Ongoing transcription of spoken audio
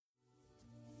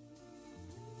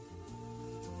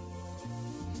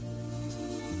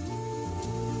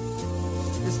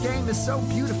game is so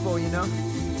beautiful, you know?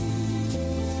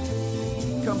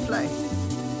 Come play.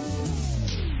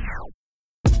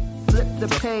 Flip the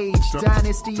page,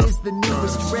 Dynasty is the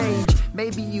newest rage.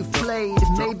 Maybe you've played,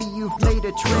 maybe you've made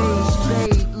a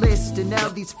trade list, and now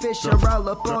these fish are all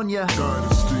up on ya.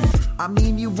 I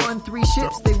mean, you won 3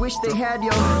 ships, they wish they had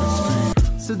you.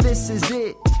 So this is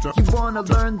it, you wanna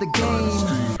learn the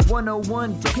game.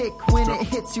 101 pick, when it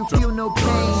hits you feel no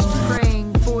pain.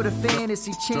 Praying for the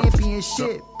fantasy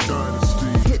championship.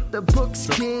 Hit the books,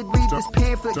 kid, read this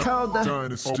pamphlet called the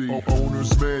Dynasty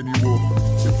Owner's Manual.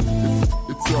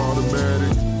 It's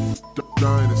automatic.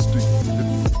 Dynasty.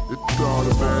 It's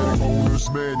automatic. Owner's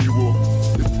Manual.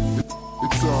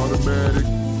 It's automatic.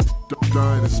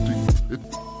 Dynasty.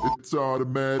 It's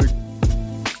automatic.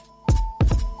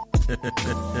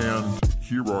 And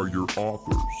here are your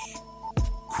authors,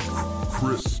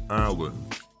 Chris Allen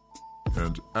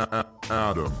and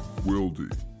Adam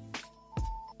Wilde.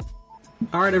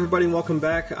 All right, everybody, welcome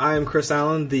back. I am Chris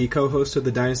Allen, the co-host of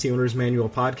the Dynasty Owner's Manual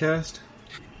podcast.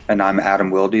 And I'm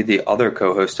Adam Wilde, the other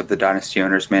co-host of the Dynasty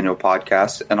Owner's Manual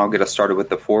podcast, and I'll get us started with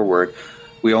the foreword.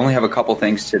 We only have a couple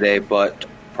things today, but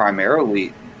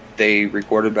primarily they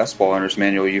recorded Best Ball Owner's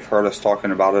Manual. You've heard us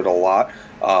talking about it a lot.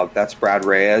 That's Brad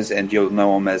Reyes, and you'll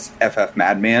know him as FF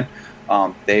Madman.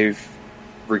 They've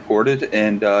recorded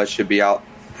and should be out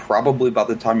probably by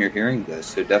the time you're hearing this,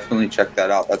 so definitely check that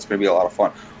out. That's going to be a lot of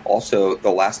fun. Also,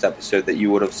 the last episode that you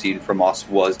would have seen from us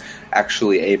was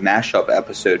actually a mashup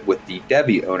episode with the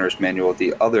Debbie Owner's Manual,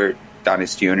 the other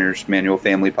Dynasty Owner's Manual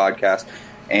family podcast,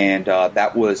 and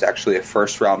that was actually a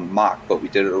first-round mock, but we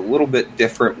did it a little bit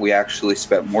different. We actually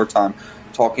spent more time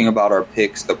talking about our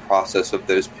picks, the process of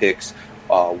those picks,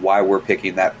 why we're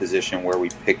picking that position, where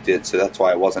we picked it, so that's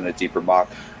why it wasn't a deeper mock.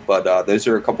 But those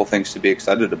are a couple things to be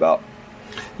excited about.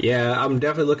 Yeah, I'm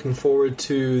definitely looking forward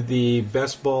to the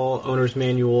Best Ball Owner's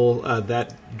Manual,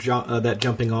 that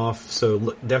jumping off, so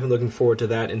definitely looking forward to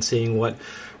that and seeing what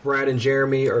Brad and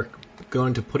Jeremy are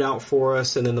going to put out for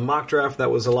us. And then the mock draft, that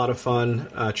was a lot of fun,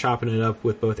 chopping it up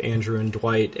with both Andrew and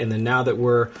Dwight. And then now that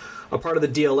we're a part of the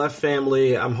DLF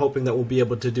family, I'm hoping that we'll be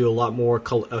able to do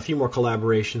a few more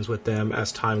collaborations with them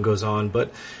as time goes on.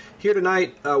 But here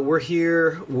tonight, we're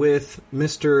here with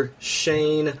Mr.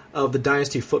 Shane of the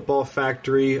Dynasty Football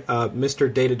Factory,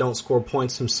 Mr. Data Don't Score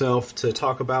Points himself, to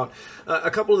talk about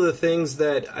a couple of the things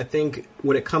that I think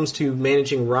when it comes to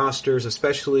managing rosters,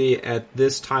 especially at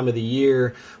this time of the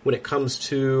year, when it comes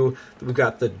to, we've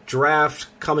got the draft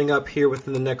coming up here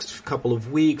within the next couple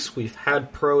of weeks, we've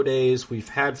had pro days, we've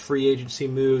had free agency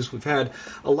moves, we've had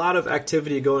a lot of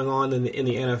activity going on in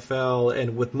the NFL,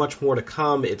 and with much more to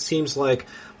come, it seems like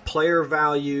player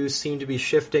values seem to be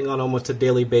shifting on almost a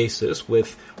daily basis.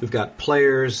 We've got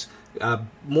players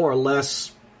more or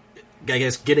less, I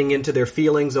guess, getting into their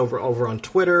feelings over on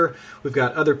Twitter. We've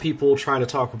got other people trying to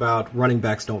talk about running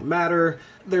backs don't matter.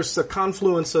 There's a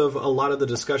confluence of a lot of the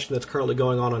discussion that's currently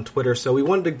going on Twitter. So we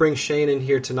wanted to bring Shane in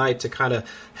here tonight to kind of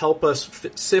help us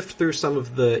sift through some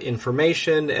of the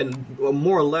information and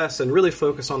more or less and really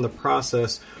focus on the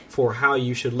process for how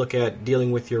you should look at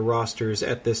dealing with your rosters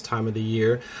at this time of the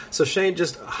year. So Shane,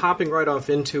 just hopping right off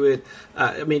into it,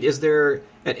 I mean, is there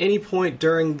at any point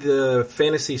during the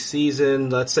fantasy season,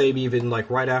 let's say even like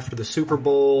right after the Super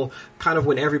Bowl, kind of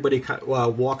when everybody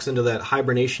walks into that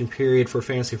hibernation period for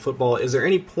fantasy football, is there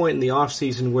any point in the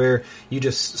offseason where you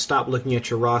just stop looking at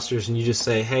your rosters and you just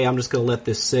say, hey, I'm just going to let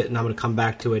this sit and I'm going to come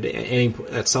back to it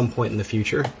at some point in the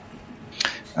future?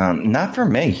 Not for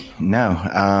me, no.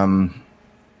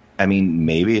 I mean,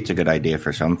 maybe it's a good idea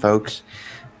for some folks,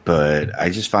 but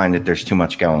I just find that there's too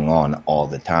much going on all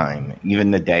the time. Even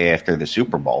the day after the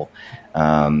Super Bowl,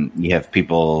 you have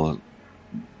people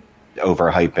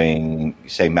overhyping,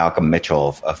 say, Malcolm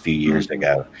Mitchell a few years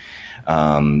ago.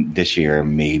 This year,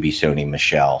 maybe Sony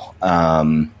Michel.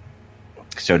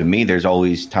 So to me, there's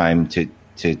always time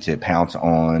to pounce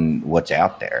on what's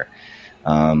out there.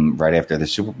 Right after the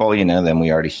Super Bowl, then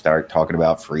we already start talking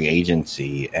about free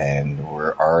agency, and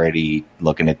we're already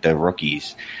looking at the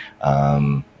rookies.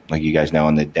 Like you guys know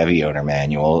in the Debbie Owner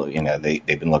Manual, they've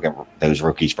been looking at those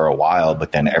rookies for a while,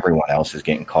 but then everyone else is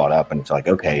getting caught up, and it's like,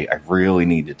 okay, I really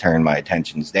need to turn my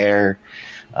attentions there.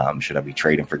 Should I be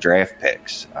trading for draft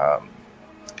picks?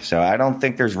 So I don't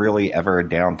think there's really ever a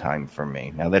downtime for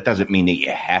me. Now, that doesn't mean that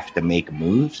you have to make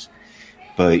moves,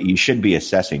 but you should be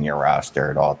assessing your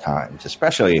roster at all times,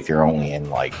 especially if you're only in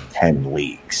like 10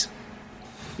 leagues.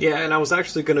 Yeah, and I was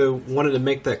actually wanted to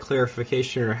make that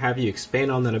clarification or have you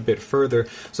expand on that a bit further.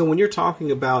 So when you're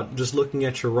talking about just looking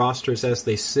at your rosters as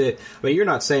they sit, I mean, you're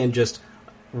not saying just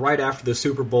right after the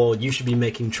Super Bowl you should be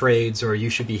making trades or you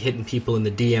should be hitting people in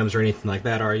the DMs or anything like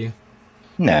that, are you?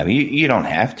 No, you don't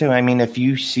have to. I mean, if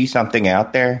you see something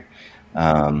out there,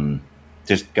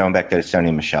 just going back to the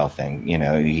Sony Michel thing,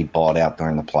 he balled out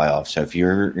during the playoffs. So if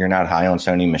you're not high on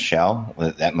Sony Michel,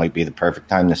 that might be the perfect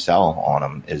time to sell on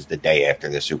him, is the day after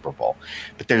the Super Bowl.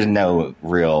 But there's no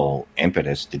real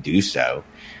impetus to do so.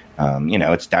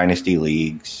 It's dynasty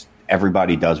leagues.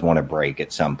 Everybody does want a break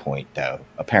at some point, though,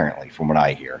 apparently, from what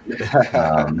I hear.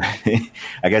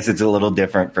 I guess it's a little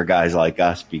different for guys like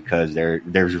us because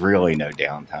there's really no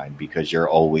downtime, because you're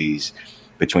always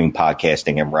between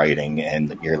podcasting and writing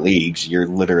and your leagues. You're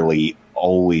literally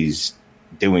always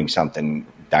doing something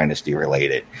dynasty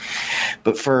related.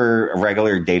 But for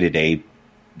regular day-to-day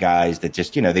guys that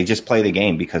just, they just play the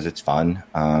game because it's fun.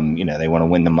 They want to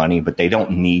win the money, but they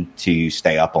don't need to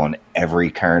stay up on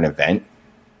every current event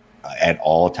at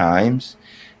all times.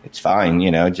 It's fine,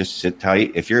 just sit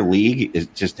tight. If your league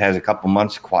just has a couple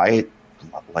months quiet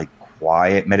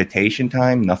meditation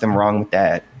time, nothing wrong with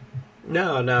that.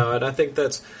 No, and I think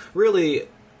that's really,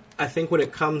 when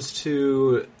it comes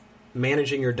to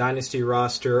managing your dynasty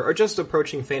roster or just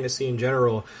approaching fantasy in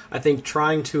general, I think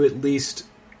trying to at least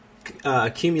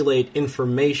accumulate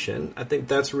information, I think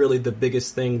that's really the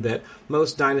biggest thing that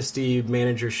most dynasty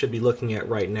managers should be looking at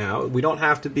right now. We don't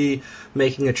have to be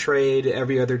making a trade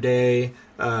every other day.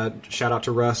 Shout out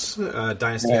to Russ,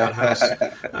 Dynasty Outhouse.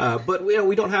 But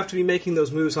we don't have to be making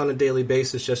those moves on a daily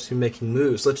basis just to making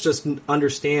moves. Let's just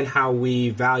understand how we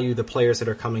value the players that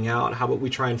are coming out. How about we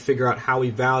try and figure out how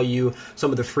we value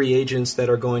some of the free agents that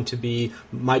are going to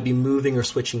might be moving or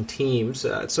switching teams.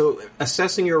 So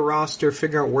assessing your roster,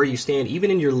 figuring out where you stand,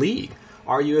 even in your league.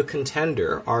 Are you a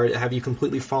contender? Have you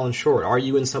completely fallen short? Are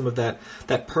you in some of that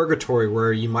purgatory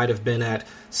where you might have been at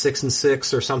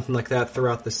 6-6 or something like that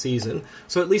throughout the season?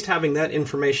 So at least having that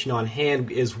information on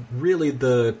hand is really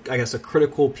a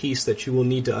critical piece that you will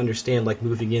need to understand, like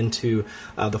moving into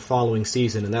the following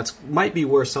season. And that might be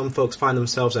where some folks find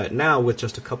themselves at now with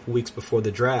just a couple weeks before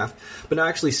the draft. But now,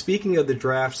 actually, speaking of the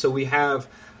draft, so we have,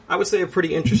 I would say, a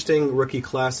pretty interesting rookie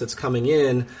class that's coming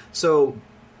in. So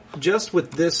just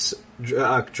with this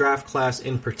draft class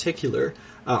in particular,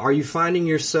 are you finding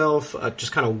yourself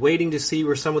just kind of waiting to see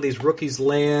where some of these rookies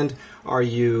land? Are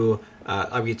you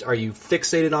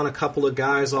fixated on a couple of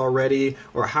guys already,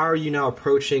 or how are you now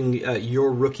approaching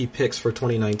your rookie picks for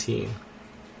 2019?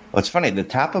 Well, it's funny. The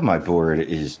top of my board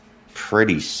is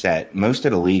pretty set. Most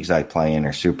of the leagues I play in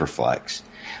are super flex.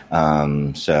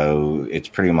 So it's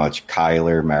pretty much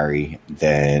Kyler Murray,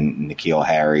 then N'Keal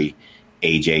Harry,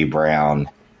 A.J. Brown,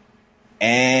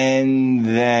 and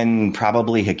then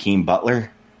probably Hakeem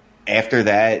Butler. After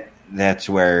that, that's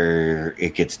where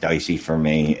it gets dicey for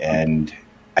me. And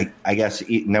I guess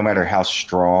no matter how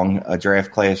strong a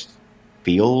draft class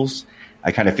feels,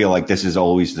 I kind of feel like this is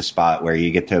always the spot where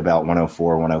you get to about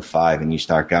 104, 105, and you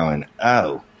start going,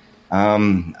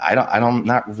 I'm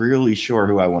not really sure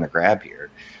who I want to grab here.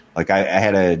 Like I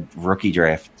had a rookie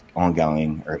draft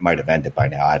ongoing, or it might have ended by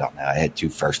now. I don't know. I had 2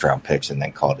 first-round picks and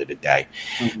then called it a day.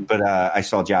 Mm-hmm. But I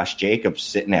saw Josh Jacobs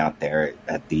sitting out there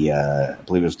at the, I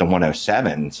believe it was the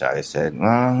 107. So I said,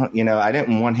 well, I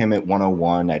didn't want him at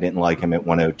 101. I didn't like him at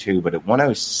 102. But at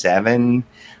 107,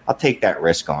 I'll take that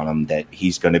risk on him that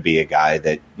he's going to be a guy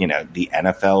that, the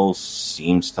NFL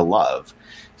seems to love.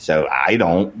 So I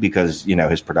don't, because,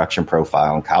 his production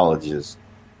profile in college is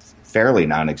fairly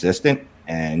non-existent.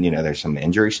 And, there's some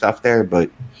injury stuff there, but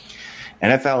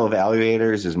NFL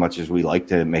evaluators, as much as we like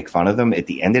to make fun of them, at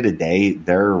the end of the day,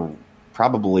 they're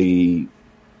probably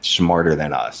smarter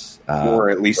than us. Or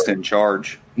at least in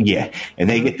charge. Yeah, and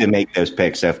they get to make those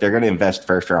picks. So if they're going to invest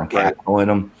first-round capital in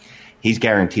him, he's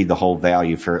guaranteed the whole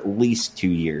value for at least 2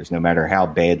 years, no matter how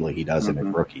badly he does in his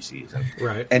rookie season.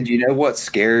 Right. And what's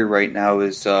scary right now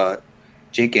is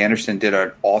Jake Anderson did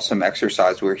an awesome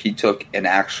exercise where he took an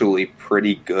actually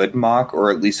pretty good mock, or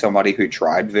at least somebody who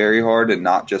tried very hard and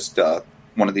not just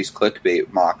one of these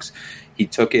clickbait mocks. He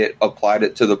took it, applied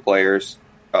it to the players,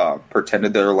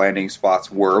 pretended their landing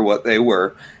spots were what they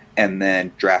were, and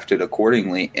then drafted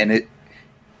accordingly. And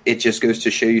it just goes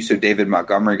to show you. So David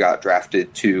Montgomery got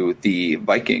drafted to the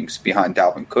Vikings behind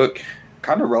Dalvin Cook.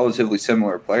 Kind of relatively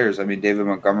similar players. I mean, David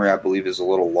Montgomery, I believe, is a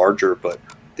little larger, but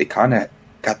they kind of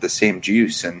got the same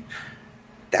juice, and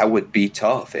that would be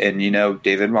tough. And,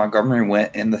 David Montgomery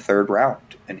went in the 3rd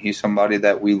round, and he's somebody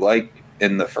that we like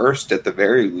in the 1st at the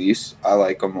very least. I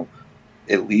like him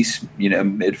at least,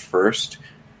 mid-1st.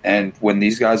 And when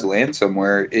these guys land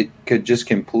somewhere, it could just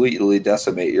completely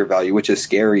decimate your value, which is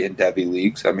scary in Devy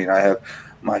leagues. I mean, I have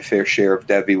my fair share of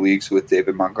Devy leagues with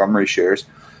David Montgomery shares.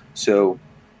 So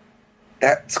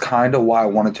that's kind of why I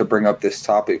wanted to bring up this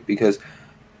topic, because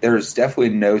there's definitely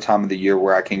no time of the year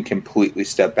where I can completely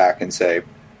step back and say,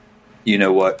 you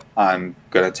know what, I'm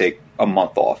going to take a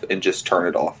month off and just turn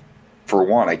it off. For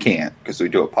one, I can't because we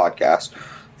do a podcast.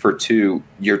 For two,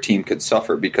 your team could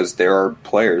suffer because there are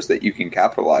players that you can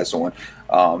capitalize on.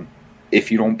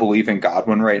 If you don't believe in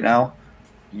Godwin right now,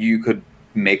 you could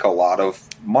make a lot of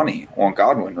money on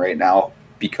Godwin right now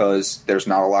because there's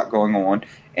not a lot going on,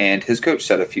 and his coach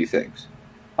said a few things.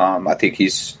 I think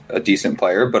he's a decent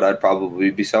player, but I'd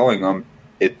probably be selling him.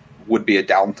 It would be a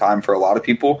downtime for a lot of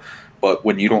people, but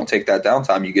when you don't take that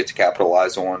downtime, you get to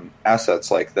capitalize on assets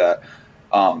like that.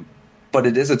 But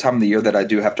it is a time of the year that I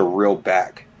do have to reel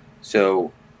back.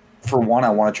 So, for one, I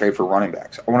want to trade for running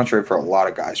backs. I want to trade for a lot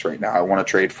of guys right now. I want to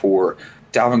trade for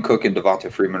Dalvin Cook and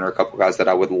Devonta Freeman are a couple guys that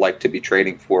I would like to be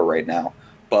trading for right now.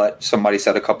 But somebody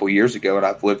said a couple years ago, and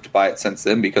I've lived by it since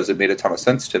then because it made a ton of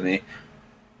sense to me,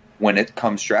 when it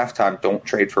comes draft time, don't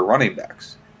trade for running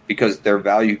backs because their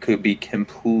value could be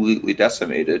completely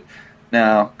decimated.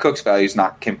 Now, Cook's value is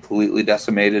not completely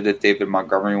decimated. If David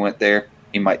Montgomery went there,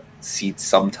 he might cede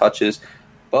some touches.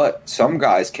 But some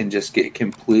guys can just get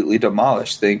completely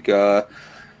demolished. Think T.J.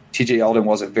 Yeldon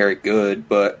wasn't very good,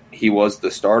 but he was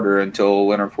the starter until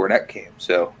Leonard Fournette came.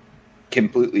 So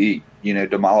completely,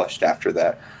 demolished after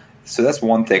that. So that's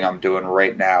one thing I'm doing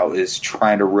right now is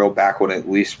trying to reel back on at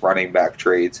least running back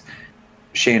trades.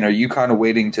 Shane, are you kind of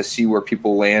waiting to see where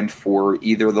people land for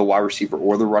either the wide receiver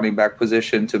or the running back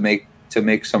position to make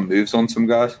some moves on some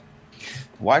guys?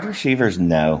 Wide receivers,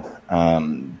 no.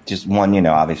 Just one,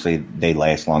 obviously they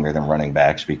last longer than running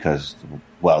backs because,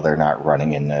 well, they're not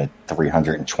running in the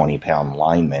 320-pound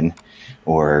linemen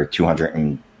or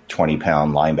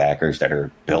 220-pound linebackers that are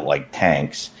built like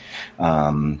tanks.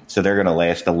 So they're going to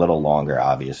last a little longer,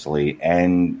 obviously.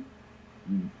 And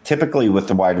typically with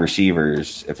the wide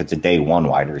receivers, if it's a day one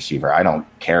wide receiver, I don't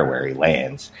care where he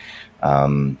lands.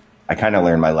 I kind of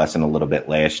learned my lesson a little bit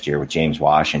last year with James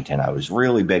Washington. I was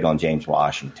really big on James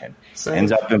Washington. Same.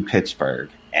 Ends up in Pittsburgh,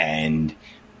 and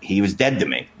he was dead to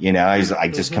me. I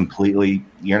just completely,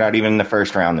 you're not even in the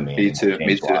first round to me. Me too.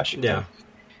 Washington. Yeah.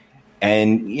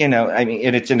 And,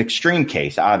 it's an extreme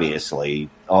case, obviously.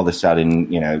 All of a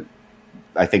sudden,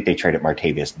 I think they traded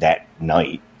Martavius that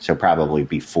night, so probably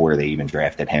before they even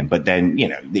drafted him. But then,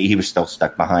 he was still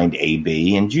stuck behind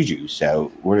AB and Juju.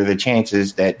 So what are the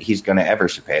chances that he's going to ever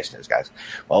surpass those guys?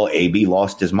 Well, AB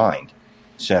lost his mind.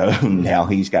 So now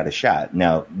he's got a shot.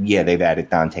 Now, yeah, they've added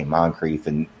Dante Moncrief,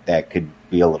 and that could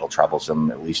be a little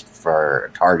troublesome, at least for a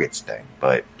targets thing.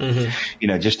 But,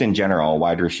 just in general,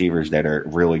 wide receivers that are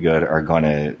really good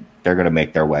they're going to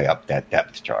make their way up that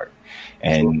depth chart.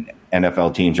 And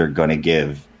NFL teams are going to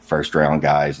give first-round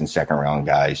guys and second-round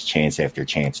guys chance after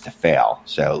chance to fail.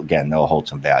 So, again, they'll hold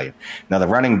some value. Now, the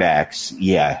running backs,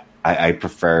 I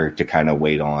prefer to kind of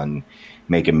wait on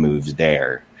making moves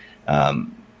there.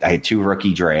 I had 2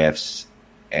 rookie drafts,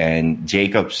 and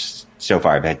Jacobs, so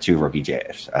far I've had 2 rookie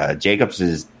drafts. Jacobs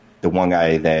is the one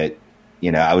guy that,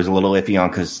 I was a little iffy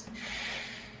on because,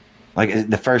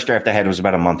 the first draft I had was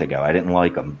about a month ago. I didn't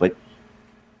like him, but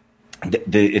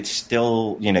it's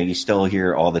still, you still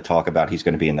hear all the talk about he's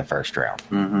going to be in the first round.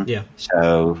 Mm-hmm. Yeah.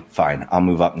 So fine, I'll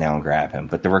move up now and grab him.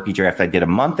 But the rookie draft I did a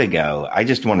month ago, I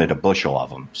just wanted a bushel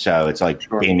of them. So it's like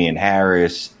Damian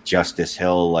Harris, Justice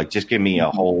Hill, just give me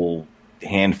a whole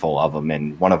handful of them,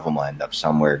 and one of them will end up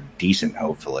somewhere decent,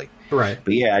 hopefully. Right.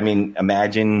 But yeah,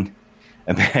 imagine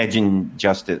not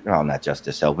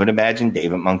Justice Hill, but imagine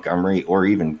David Montgomery or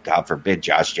even, God forbid,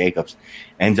 Josh Jacobs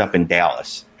ends up in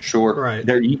Dallas. Sure. Right.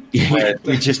 You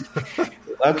just,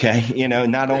 okay,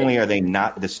 not only are they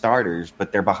not the starters,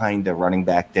 but they're behind the running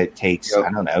back that takes,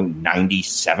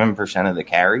 97% of the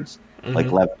carries,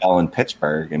 like Lev Bell in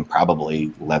Pittsburgh, and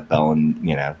probably Lev Bell in,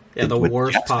 the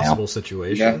worst possible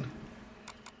situation.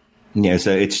 Yeah,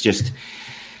 so it's just,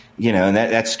 and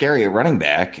that's scary at running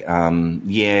back.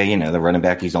 The running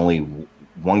back, he's only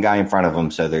one guy in front of him,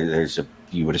 so there's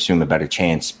you would assume a better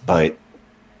chance, but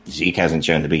Zeke hasn't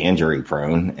shown to be injury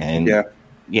prone, and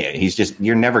he's just,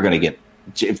 you're never going to get,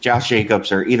 if Josh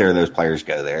Jacobs or either of those players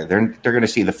go there, they're going to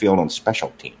see the field on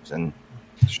special teams, and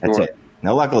that's it.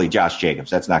 Now, luckily, Josh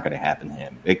Jacobs, that's not going to happen to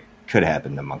him. It could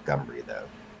happen to Montgomery, though.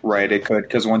 Right, it could,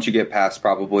 because once you get past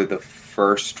probably the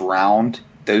first round,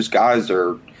 those guys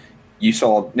are, you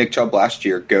saw Nick Chubb last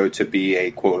year go to be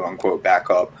a quote-unquote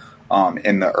backup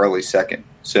in the early second.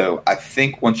 So I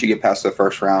think once you get past the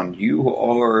first round, you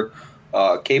are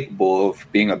capable of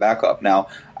being a backup. Now,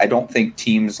 I don't think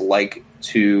teams like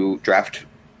to draft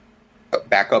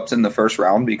backups in the first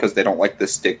round because they don't like the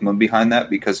stigma behind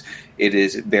that, because it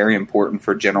is very important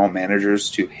for general managers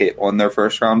to hit on their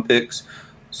first-round picks.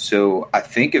 So I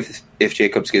think if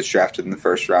Jacobs gets drafted in the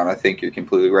first round, I think you're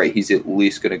completely right. He's at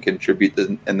least going to contribute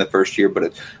in the first year, but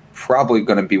it's probably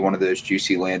going to be one of those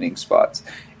juicy landing spots.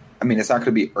 I mean, it's not going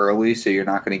to be early, so you're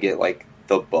not going to get like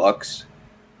the Bucks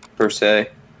per se,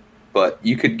 but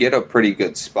you could get a pretty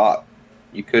good spot.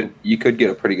 You could get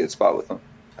a pretty good spot with them.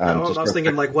 I was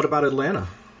thinking, like, what about Atlanta?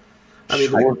 I mean,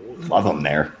 sure. Love them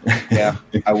there. Yeah,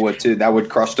 I would too. That would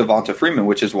crush Devonta Freeman,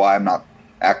 which is why I'm not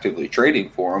actively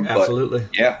trading for him. Absolutely.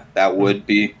 But yeah, that would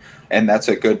be, and that's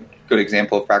a good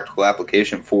example of practical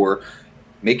application for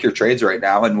make your trades right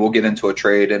now. And we'll get into a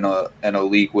trade in a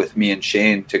league with me and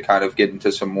Shane to kind of get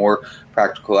into some more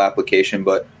practical application.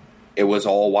 But it was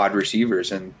all wide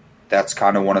receivers, and that's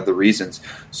kind of one of the reasons.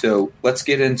 So let's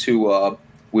get into.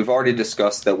 We've already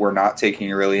discussed that we're not taking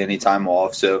really any time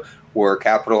off, so we're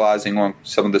capitalizing on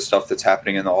some of the stuff that's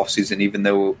happening in the offseason, even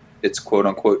though it's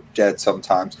quote-unquote dead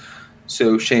sometimes.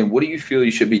 So, Shane, what do you feel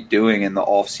you should be doing in the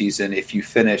offseason if you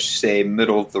finish, say,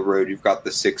 middle of the road? You've got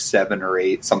the 6, 7, or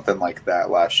 8, something like that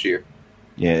last year.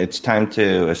 Yeah, it's time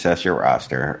to assess your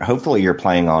roster. Hopefully you're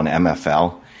playing on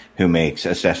MFL, who makes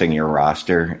assessing your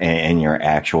roster and your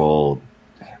actual,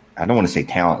 I don't want to say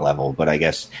talent level, but I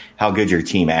guess how good your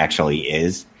team actually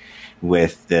is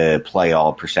with the play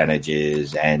all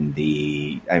percentages and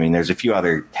there's a few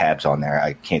other tabs on there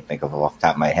I can't think of off the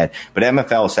top of my head, but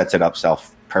MFL sets it up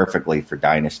perfectly for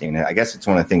Dynasty. And I guess it's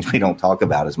one of the things we don't talk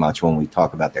about as much when we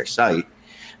talk about their site,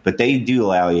 but they do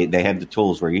allow you, they have the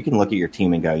tools where you can look at your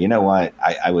team and go, you know what,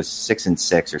 I was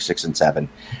 6-6 or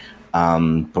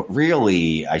 6-7. But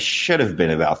really, I should have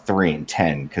been about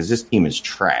 3-10 because this team is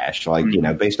trash. Like,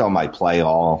 based on my play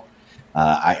all,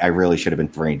 I really should have been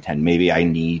 3-10. Maybe I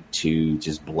need to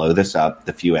just blow this up,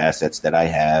 the few assets that I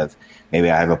have. Maybe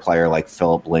I have a player like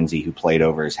Philip Lindsay who played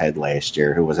over his head last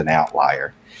year, who was an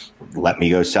outlier. Let me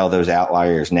go sell those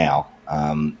outliers now.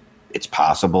 It's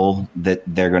possible that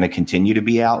they're going to continue to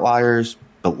be outliers,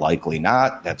 but likely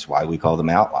not. That's why we call them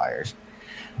outliers.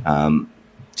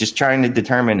 Just trying to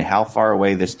determine how far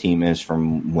away this team is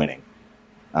from winning.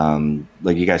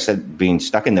 Like you guys said, being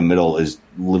stuck in the middle is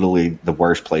literally the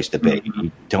worst place to be. Mm-hmm.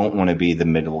 You don't want to be the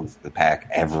middle of the pack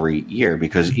every year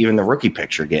because even the rookie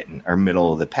picks you're getting are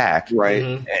middle of the pack. Right.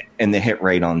 Mm-hmm. And the hit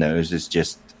rate on those is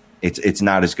just, it's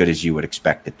not as good as you would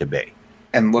expect it to be.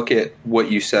 And look at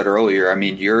what you said earlier. I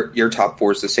mean, your top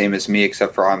four is the same as me,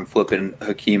 except for I'm flipping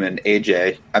Hakeem and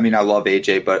AJ. I mean, I love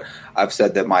AJ, but I've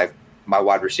said that my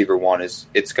wide receiver one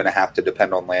it's going to have to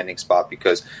depend on landing spot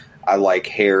because I like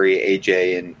Harry,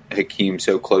 AJ, and Hakeem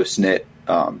so close-knit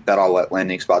that I'll let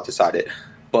landing spot decide it.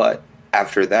 But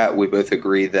after that, we both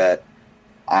agree that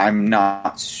I'm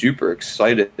not super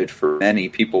excited for many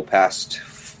people past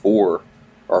 4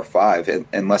 or 5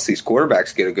 unless these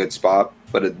quarterbacks get a good spot.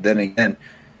 But then again,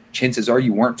 chances are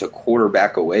you weren't a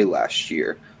quarterback away last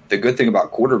year. The good thing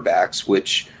about quarterbacks,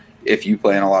 which if you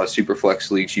play in a lot of super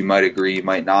flex leagues, you might agree, you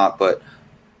might not, but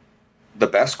the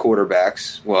best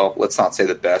quarterbacks, well, let's not say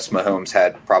the best. Mahomes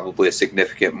had probably a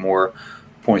significant more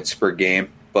points per game,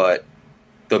 but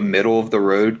the middle of the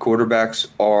road quarterbacks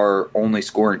are only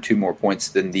scoring 2 more points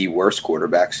than the worst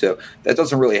quarterbacks. So that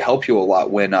doesn't really help you a lot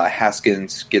when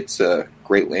Haskins gets a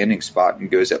great landing spot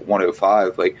and goes at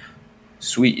 105. Like,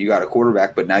 sweet, you got a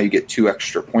quarterback, but now you get 2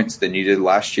 extra points than you did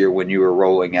last year when you were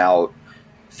rolling out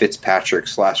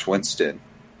Fitzpatrick/Winston.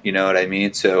 You know what I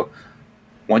mean? So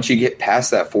once you get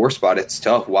past that 4 spot, it's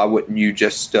tough. Why wouldn't you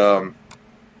just blow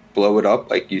it up,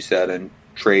 like you said, and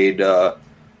trade up,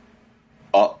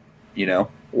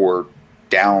 or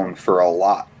down for a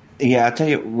lot? Yeah, I'll tell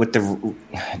you, with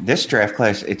this draft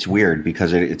class, it's weird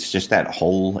because it's just that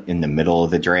hole in the middle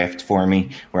of the draft for me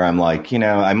where I'm like,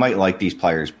 I might like these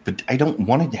players, but I don't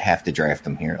want to have to draft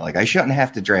them here. Like, I shouldn't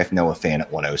have to draft Noah Fant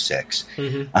at 106.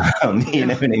 Mm-hmm. You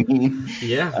know what I mean?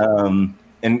 Yeah.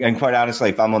 And quite honestly,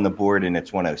 if I'm on the board and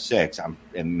it's 106,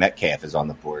 and Metcalf is on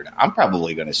the board, I'm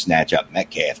probably going to snatch up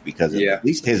Metcalf because of at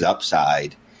least his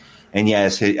upside. And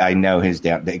yes, I know his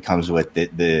down. It comes with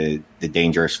the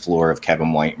dangerous floor of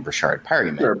Kevin White and Brashard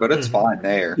Perryman. Sure, but it's fine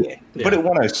there. Yeah. But at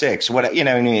 106,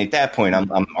 at that point, I'm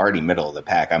already middle of the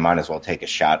pack. I might as well take a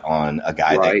shot on a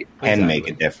guy that can make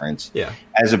a difference. Yeah.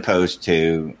 As opposed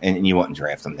to, and you wouldn't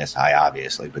draft him this high,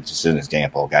 obviously, but just an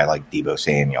example, a guy like Deebo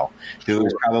Samuel, who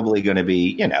is probably going to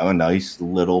be, a nice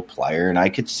little player, and I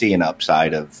could see an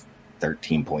upside of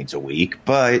 13 points a week,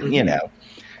 but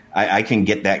I can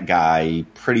get that guy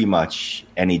pretty much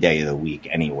any day of the week,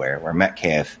 anywhere, where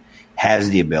Metcalf has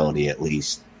the ability at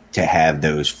least to have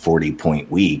those 40-point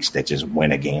weeks that just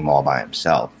win a game all by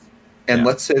himself. And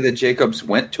let's say that Jacobs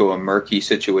went to a murky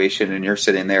situation and you're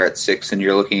sitting there at 6 and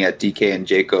you're looking at DK and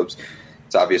Jacobs.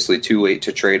 It's obviously too late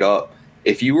to trade up.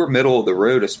 If you were middle of the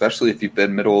road, especially if you've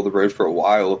been middle of the road for a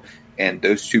while and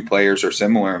those 2 players are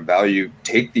similar in value,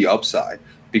 take the upside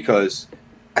because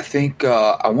I think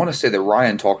I want to say that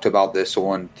Ryan talked about this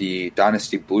on the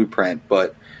Dynasty Blueprint,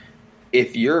 but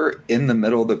if you're in the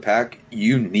middle of the pack,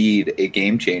 you need a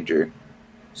game changer.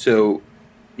 So,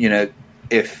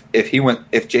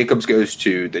 if Jacobs goes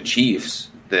to the Chiefs,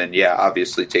 then yeah,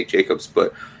 obviously take Jacobs.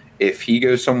 But if he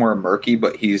goes somewhere murky,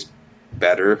 but he's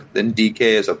better than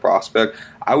DK as a prospect,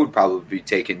 I would probably be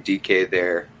taking DK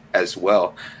there as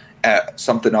well.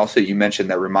 Something else that you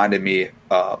mentioned that reminded me,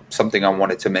 something I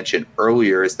wanted to mention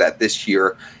earlier, is that this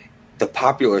year the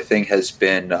popular thing has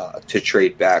been to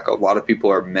trade back. A lot of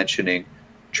people are mentioning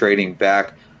trading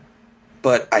back,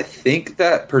 but I think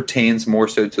that pertains more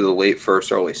so to the late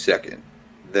first, early second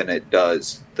than it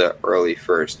does the early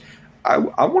first. I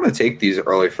want to take these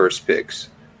early first picks.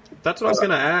 That's what I was going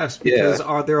to ask, because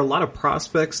are there a lot of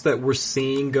prospects that we're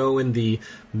seeing go in the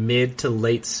mid to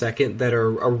late second that are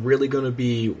really going to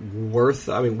be worth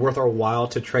our while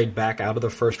to trade back out of the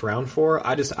first round for?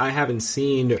 I haven't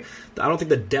seen. I don't think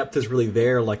the depth is really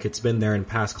there like it's been there in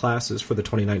past classes for the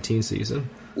 2019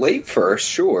 season. Late first,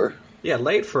 sure. Yeah,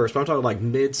 late first, but I'm talking like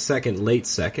mid second, late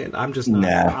second. I'm just not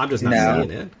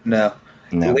seeing it.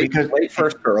 No, because late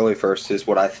first or early first is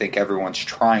what I think everyone's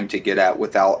trying to get at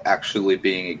without actually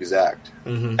being exact.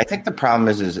 Mm-hmm. I think the problem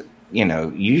is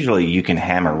usually you can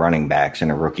hammer running backs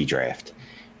in a rookie draft.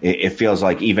 It feels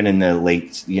like even in the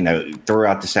late,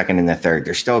 throughout the second and the third,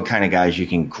 there's still kind of guys you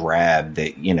can grab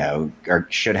that,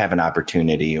 should have an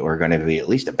opportunity or are going to be at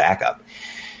least a backup.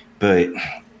 But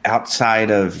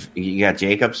outside of, you got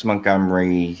Jacobs,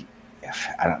 Montgomery,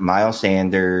 Miles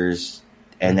Sanders,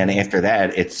 and then after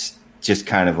that, it's just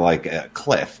kind of like a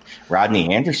cliff.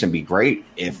 Rodney Anderson would be great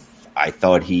if I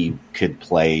thought he could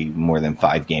play more than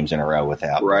 5 games in a row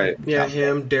without. Right. Yeah,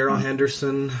 him, Darrell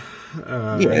Henderson.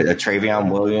 Travion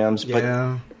Williams.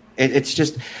 Yeah. But it's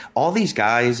just all these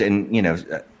guys, and,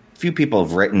 a few people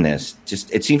have written this.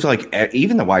 Just it seems like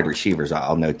even the wide receivers,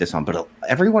 I'll note this on, but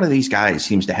every one of these guys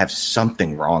seems to have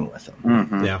something wrong with them.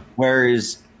 Mm-hmm. Yeah.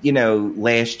 Whereas,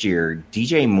 last year,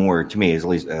 DJ Moore, to me, is at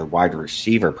least a wide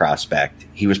receiver prospect.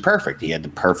 He was perfect. He had the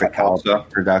perfect college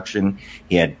production.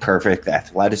 He had perfect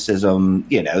athleticism.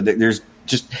 He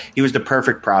was the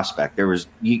perfect prospect.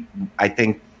 I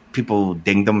think people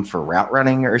dinged him for route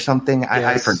running or something.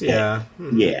 I forget. Yeah.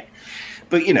 Mm-hmm. Yeah.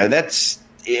 But,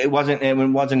 it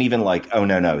wasn't even like, oh,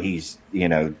 no, he's,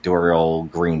 Dorial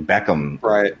Green Beckham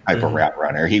type of route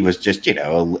runner. He was just,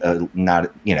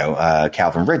 not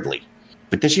Calvin Ridley.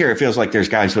 But this year, it feels like there's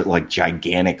guys with like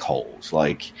gigantic holes.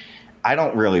 Like, I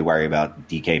don't really worry about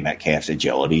DK Metcalf's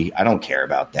agility. I don't care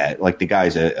about that. Like, the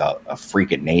guy's a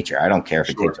freak at nature. I don't care if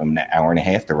it takes him an hour and a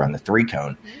half to run the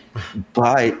 3-cone.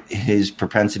 But his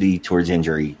propensity towards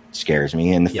injury scares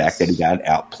me. And the fact that he got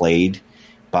outplayed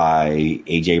by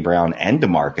A.J. Brown and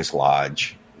DeMarcus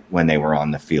Lodge when they were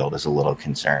on the field is a little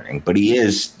concerning. But he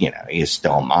is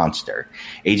still a monster.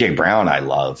 A.J. Brown, I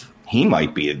love. He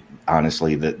might be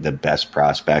honestly the best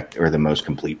prospect or the most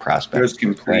complete prospect. Most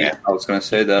complete. I was going to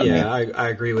say that. Yeah, I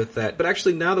agree with that. But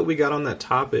actually, now that we got on that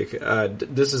topic,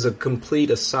 this is a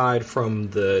complete aside from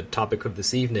the topic of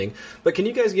this evening. But can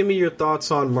you guys give me your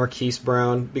thoughts on Marquise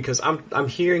Brown? Because I'm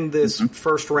hearing this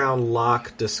first round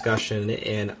lock discussion,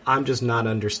 and I'm just not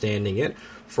understanding it.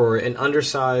 For an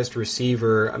undersized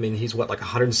receiver, I mean, he's like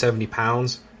 170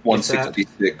 pounds?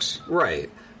 166. Right.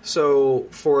 So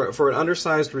for an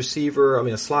undersized receiver, I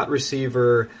mean a slot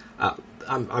receiver,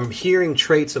 I'm hearing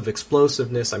traits of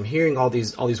explosiveness. I'm hearing all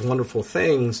these wonderful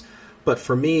things, but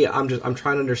for me, I'm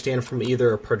trying to understand from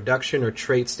either a production or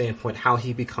trait standpoint how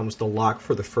he becomes the lock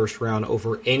for the first round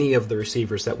over any of the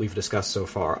receivers that we've discussed so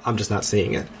far. I'm just not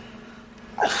seeing it.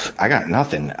 I got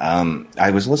nothing. I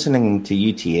was listening to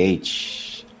UTH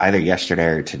either yesterday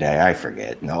or today, I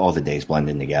forget. All the days blend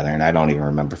in together, and I don't even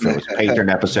remember if it was a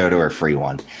Patreon episode or a free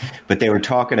one. But they were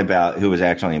talking about who was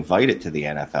actually invited to the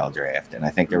NFL draft, and I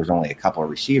think there was only a couple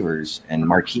of receivers, and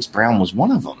Marquise Brown was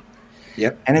one of them.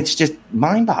 Yep. And it's just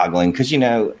mind-boggling because,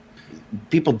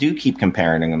 people do keep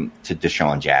comparing him to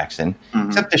Deshaun Jackson,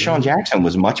 except Deshaun Jackson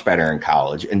was much better in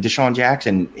college. And Deshaun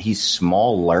Jackson, he's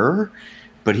smaller,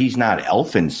 but he's not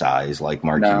elfin size like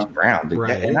Marquise Brown.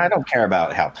 Right. And I don't care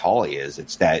about how tall he is.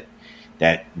 It's that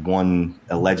one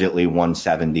allegedly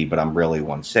 170, but I'm really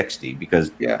 160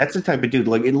 because that's the type of dude.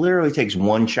 Like, it literally takes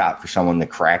one shot for someone to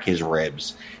crack his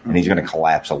ribs and he's going to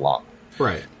collapse a lung.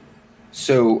 Right.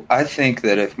 So I think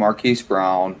that if Marquise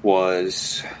Brown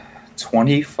was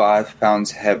 25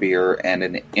 pounds heavier and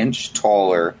an inch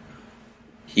taller,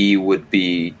 he would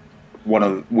be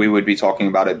we would be talking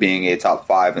about it being a top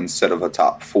 5 instead of a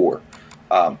top 4.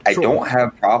 I don't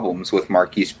have problems with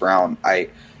Marquise Brown.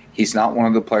 He's not one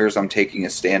of the players I'm taking a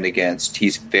stand against.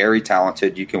 He's very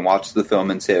talented. You can watch the film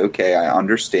and say, okay, I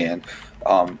understand.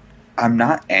 I'm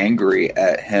not angry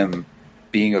at him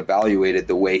being evaluated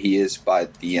the way he is by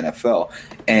the NFL.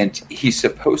 And he's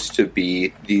supposed to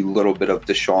be the little bit of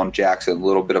Deshaun Jackson, a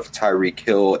little bit of Tyreek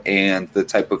Hill, and the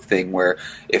type of thing where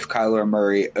if Kyler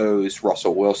Murray owes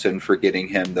Russell Wilson for getting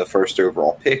him the first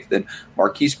overall pick, then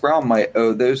Marquise Brown might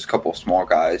owe those couple small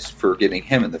guys for getting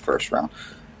him in the first round.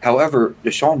 However,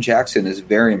 Deshaun Jackson is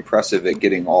very impressive at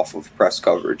getting off of press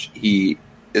coverage. He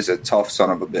is a tough son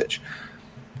of a bitch.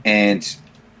 And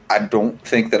I don't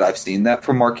think that I've seen that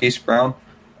from Marquise Brown.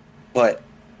 But,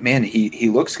 man, he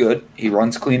looks good. He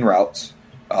runs clean routes.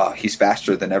 He's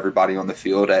faster than everybody on the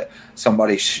field.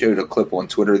 Somebody showed a clip on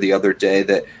Twitter the other day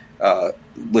that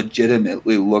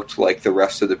legitimately looked like the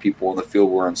rest of the people on the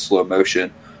field were in slow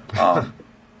motion.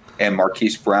 And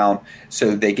Marquise Brown,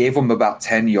 so they gave him about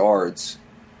 10 yards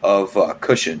of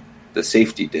cushion. The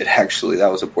safety did, actually.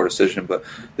 That was a poor decision. But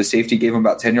the safety gave him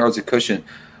about 10 yards of cushion.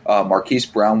 Marquise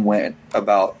Brown went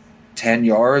about 10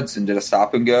 yards and did a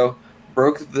stop and go.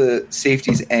 Broke the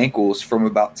safety's ankles from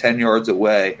about 10 yards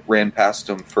away, ran past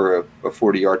him for a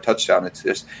 40-yard touchdown. It's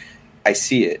just, I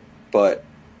see it, but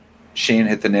Shane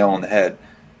hit the nail on the head.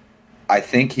 I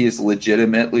think he is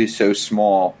legitimately so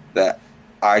small that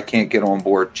I can't get on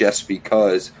board just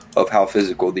because of how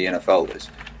physical the NFL is.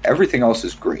 Everything else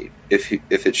is great. If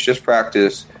it's just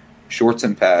practice, shorts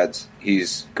and pads,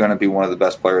 he's going to be one of the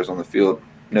best players on the field,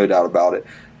 no doubt about it.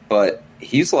 But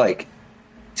he's like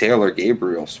Taylor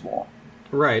Gabriel small.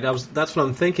 Right. That's what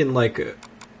I'm thinking. Like,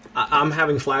 I'm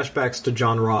having flashbacks to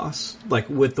John Ross, like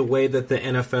with the way that the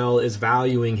NFL is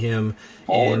valuing him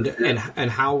and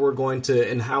how we're going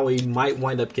to and how he might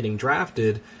wind up getting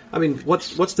drafted. I mean,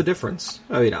 what's the difference?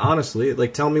 I mean, honestly,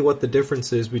 like, tell me what the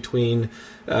difference is between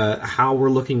how we're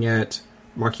looking at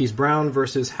Marquise Brown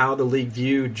versus how the league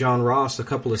viewed John Ross a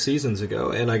couple of seasons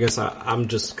ago. And I guess I'm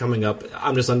just coming up.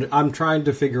 I'm trying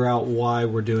to figure out why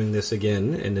we're doing this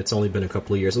again, and it's only been a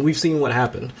couple of years, and we've seen what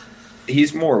happened.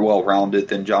 He's more well-rounded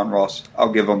than John Ross.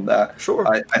 I'll give him that. Sure.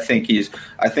 I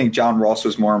think John Ross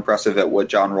was more impressive at what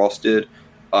John Ross did,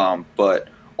 but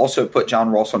also put John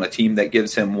Ross on a team that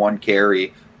gives him one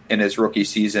carry in his rookie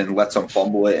season, lets him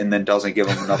fumble it, and then doesn't give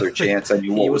him another chance. I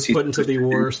mean, he was put into the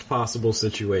worst possible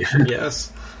situation,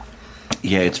 yes.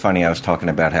 Yeah, it's funny. I was talking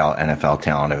about how NFL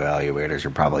talent evaluators are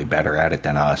probably better at it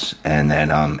than us. And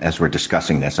then as we're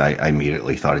discussing this, I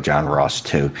immediately thought of John Ross,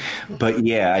 too. But,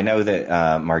 yeah, I know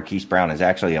that Marquise Brown is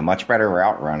actually a much better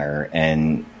route runner.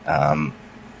 And, the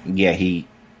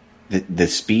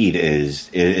speed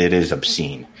is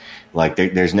obscene. Like,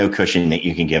 there's no cushion that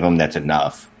you can give him that's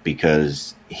enough,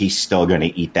 because he's still going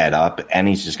to eat that up, and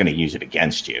he's just going to use it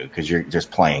against you because you're just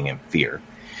playing in fear.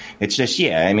 It's just,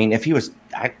 I mean, if he was,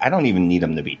 I don't even need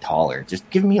him to be taller. Just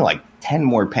give me like 10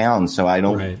 more pounds so I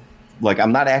don't,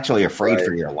 I'm not actually afraid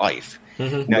for your life.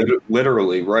 Mm-hmm. Now,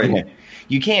 literally, right.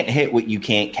 You can't hit what you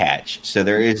can't catch. So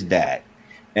there is that.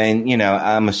 And,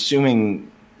 I'm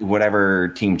assuming whatever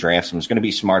team drafts him is going to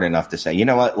be smart enough to say, you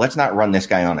know what, let's not run this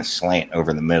guy on a slant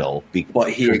over the middle.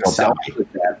 But he excels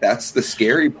at that. That's the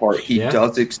scary part. He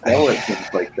does excel at things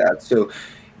like that. So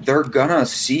they're going to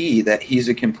see that he's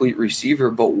a complete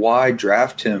receiver, but why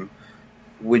draft him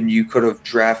when you could have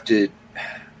drafted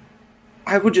 –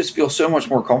 I would just feel so much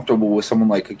more comfortable with someone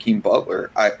like Hakeem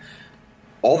Butler.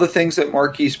 All the things that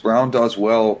Marquise Brown does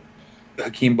well –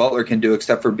 Hakeem Butler can do,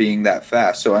 except for being that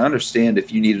fast. So I understand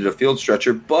if you needed a field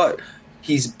stretcher, but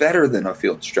he's better than a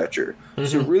field stretcher. Mm-hmm.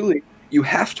 So really, you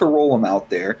have to roll him out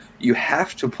there. You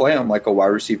have to play him like a wide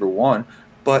receiver one,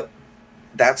 but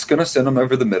that's going to send him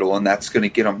over the middle, and that's going to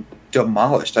get him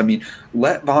demolished. I mean,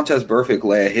 let Vontaze Burfict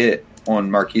lay a hit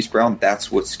on Marquise Brown. That's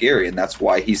what's scary, and that's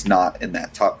why he's not in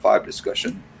that top 5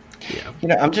 discussion. Yeah.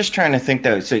 I'm just trying to think,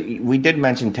 though. So we did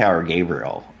mention Taylor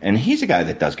Gabriel, and he's a guy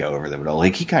that does go over the middle.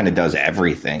 Like, he kind of does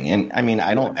everything. And, I mean,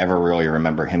 I don't ever really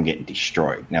remember him getting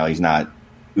destroyed. Now, he's not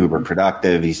uber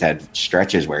productive. He's had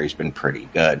stretches where he's been pretty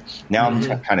good. Now I'm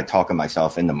kind of talking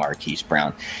myself into Marquise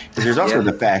Brown. Because there's also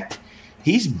the fact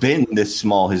he's been this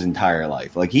small his entire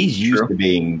life. Like, he's used to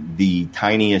being the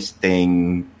tiniest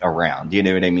thing around. You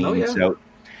know what I mean? Oh, yeah. So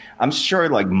I'm sure,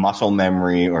 like, muscle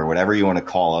memory or whatever you want to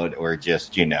call it, or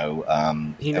just, he knows how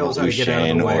to get out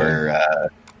of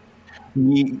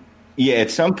the way. At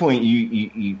some point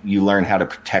you learn how to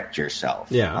protect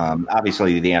yourself. Yeah.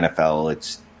 Obviously, the NFL,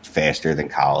 it's faster than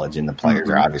college, and the players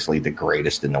are obviously the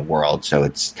greatest in the world, so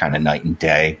it's kind of night and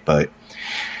day. But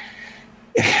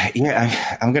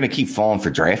I'm going to keep falling for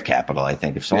draft capital. I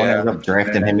think if someone ends up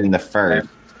drafting him in the first,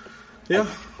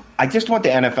 I just want the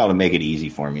NFL to make it easy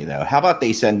for me, though. How about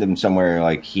they send him somewhere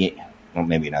like well,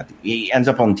 maybe not. He ends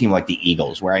up on a team like the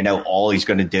Eagles, where I know all he's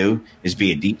going to do is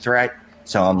be a deep threat.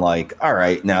 So I'm like, all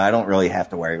right, no, I don't really have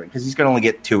to worry about it because he's going to only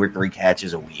get 2 or 3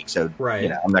 catches a week. So right.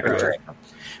 I'm not going to trade him.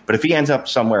 But if he ends up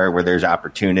somewhere where there's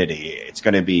opportunity, it's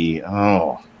going to be,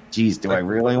 oh, geez, do I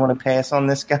really want to pass on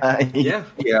this guy? Yeah.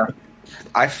 Yeah.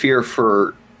 I fear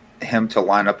for him to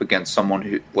line up against someone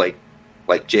who like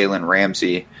Jalen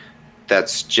Ramsey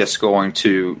that's just going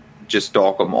to just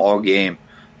dog him all game.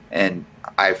 And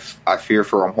I fear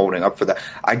for him holding up for that.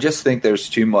 I just think there's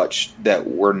too much that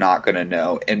we're not going to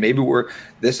know. And maybe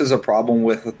this is a problem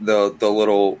with the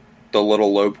little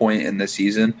low point in the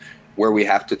season where we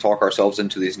have to talk ourselves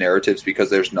into these narratives because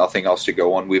there's nothing else to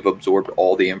go on. We've absorbed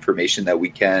all the information that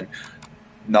we can.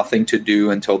 Nothing to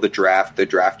do until the draft. The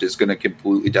draft is going to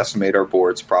completely decimate our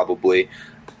boards probably.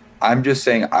 I'm just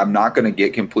saying I'm not going to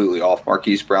get completely off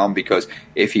Marquise Brown because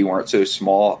if he weren't so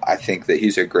small, I think that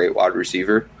he's a great wide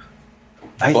receiver.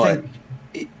 But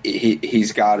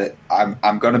he's got it.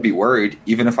 I'm going to be worried.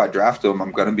 Even if I draft him,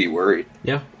 I'm going to be worried.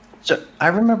 Yeah. So I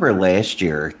remember last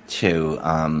year too,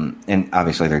 and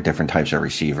obviously there are different types of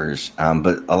receivers,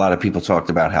 but a lot of people talked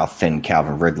about how thin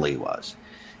Calvin Ridley was.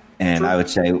 And True. I would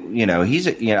say,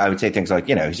 I would say things like,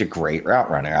 he's a great route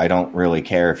runner. I don't really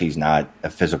care if he's not a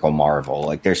physical marvel.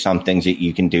 Like there's some things that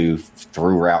you can do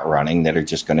through route running that are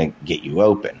just going to get you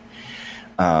open.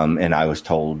 And I was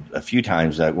told a few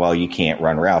times that, well, you can't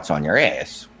run routes on your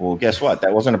ass. Well, guess what?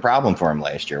 That wasn't a problem for him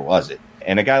last year, was it?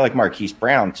 And a guy like Marquise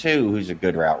Brown, too, who's a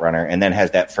good route runner, and then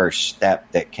has that first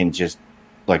step that can just,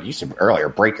 like you said earlier,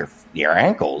 break your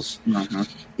ankles. Mm-hmm.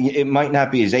 It might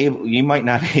not be you might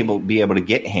not be able to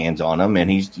get hands on him,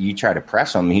 and you try to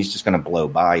press him, he's just going to blow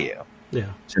by you.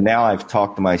 Yeah. So now I've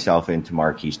talked myself into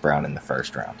Marquise Brown in the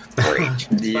first round. Great.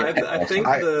 Yeah. I think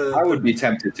I would be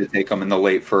tempted to take him in the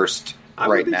late first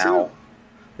right now. Too.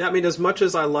 Yeah, I mean, as much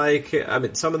as I like,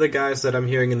 some of the guys that I'm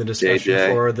hearing in the discussion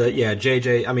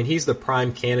JJ, he's the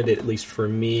prime candidate, at least for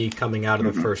me, coming out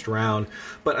of the first round.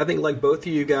 But I think, like both of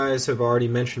you guys have already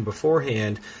mentioned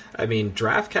beforehand,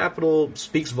 draft capital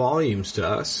speaks volumes to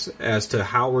us as to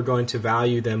how we're going to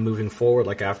value them moving forward,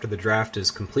 like after the draft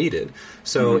is completed.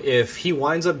 So if he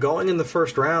winds up going in the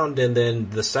first round and then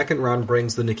the second round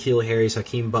brings the N'Keal Harris,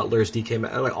 Hakeem Butlers,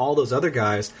 DK, all those other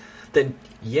guys, then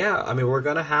we'll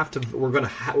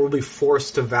be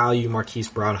forced to value Marquise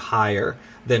Brown higher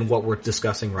than what we're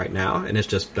discussing right now, and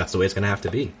that's the way it's going to have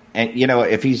to be. And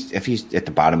if he's at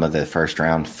the bottom of the first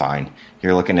round, fine.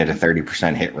 You're looking at a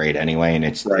 30% hit rate anyway, and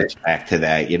it's back to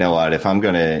that. You know what? If I'm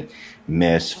going to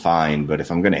miss, fine, but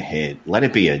if I'm going to hit, let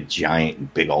it be a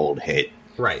giant, big old hit.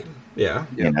 Right. Yeah.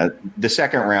 The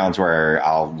second round's where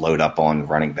I'll load up on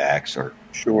running backs or.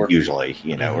 Sure. Usually,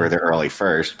 or the early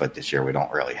first, but this year we don't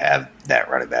really have that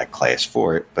running back class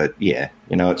for it. But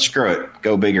screw it.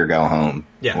 Go big or go home.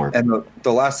 Yeah. And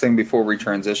the last thing before we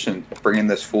transition, bringing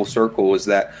this full circle, is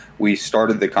that we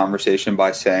started the conversation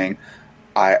by saying,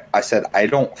 I said, I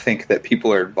don't think that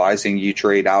people are advising you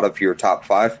trade out of your top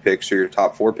 5 picks or your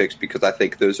top 4 picks because I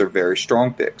think those are very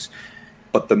strong picks.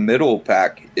 But the middle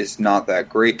pack is not that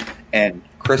great. And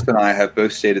Chris and I have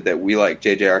both stated that we like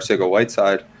J.J.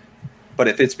 Arcega-Whiteside. But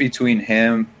if it's between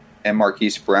him and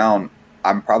Marquise Brown,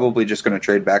 I'm probably just going to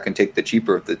trade back and take the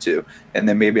cheaper of the two. And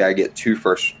then maybe I get 2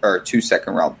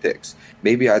 second round picks.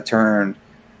 Maybe I turn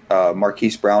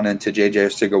Marquise Brown into J.J.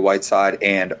 Arcega-Whiteside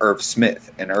and Irv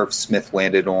Smith. And Irv Smith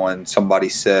landed on, somebody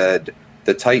said,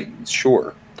 the Titans.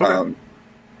 Sure. Okay.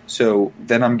 So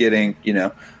then I'm getting,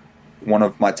 one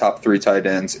of my top 3 tight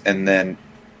ends and then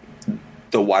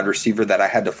the wide receiver that I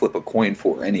had to flip a coin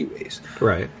for anyways.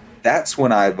 Right. That's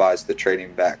when I advise the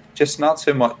trading back. Just not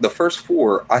so much. The first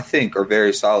 4, I think, are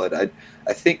very solid. I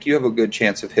think you have a good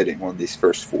chance of hitting one of these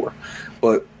first 4.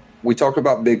 But we talked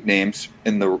about big names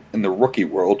in the rookie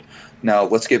world. Now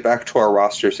let's get back to our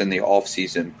rosters in the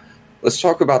offseason. Let's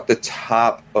talk about the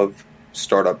top of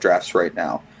startup drafts right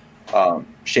now.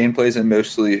 Shane plays in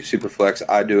mostly Superflex.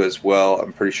 I do as well.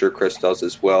 I'm pretty sure Chris does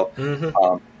as well.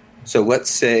 Mm-hmm. So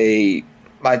let's say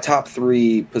my top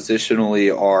 3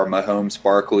 positionally are Mahomes,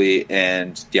 Barkley,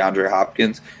 and DeAndre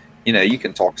Hopkins. You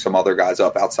can talk some other guys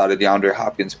up outside of DeAndre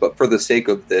Hopkins, but for the sake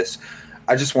of this,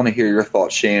 I just want to hear your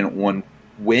thoughts, Shane, on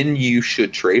when you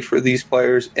should trade for these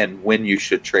players and when you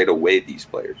should trade away these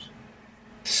players.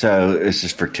 So this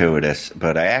is fortuitous,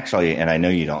 but I actually, and I know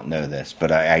you don't know this,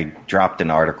 but I dropped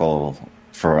an article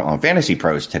on Fantasy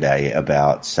Pros today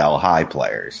about sell high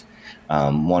players.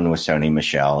 One was Sony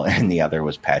Michel, and the other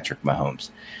was Patrick Mahomes.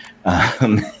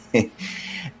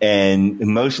 And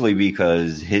mostly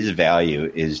because his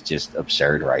value is just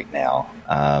absurd right now.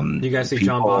 You guys see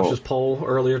John Bosch's poll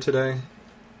earlier today?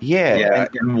 Yeah.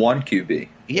 In one QB.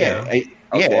 Yeah.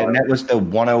 and that was the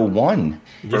 101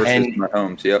 versus and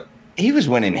Mahomes. Yep. He was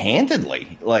winning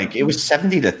handedly. Like it was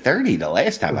 70-30 the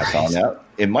last time I saw him. Now,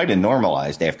 it might have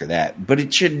normalized after that, but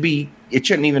it shouldn't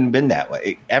even have been that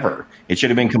way ever. It should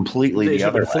have been completely the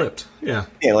other way. Flipped. Yeah.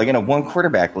 Yeah, like in a one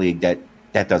quarterback league, that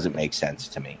doesn't make sense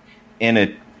to me. In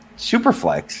a super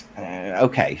flex,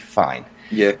 okay, fine.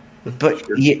 Yeah. But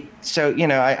so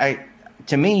I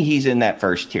to me, he's in that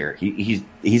first tier.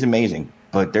 He's amazing,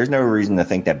 but there's no reason to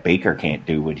think that Baker can't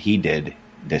do what he did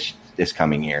this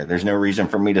coming year. There's no reason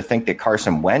for me to think that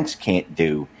Carson Wentz can't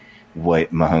do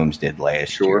what Mahomes did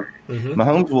last year. Mm-hmm.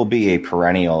 Mahomes will be a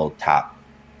perennial top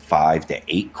 5 to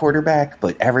 8 quarterback,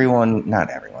 but not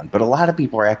everyone, but a lot of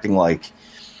people are acting like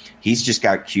he's just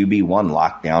got QB1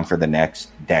 locked down for the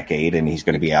next decade, and he's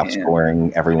going to be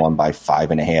outscoring everyone by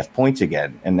 5.5 points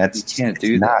again. And that's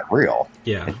not real.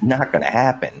 Yeah. It's not going to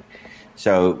happen.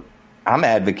 So I'm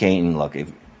advocating, look,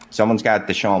 if someone's got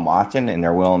Deshaun Watson and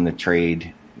they're willing to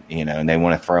trade, and they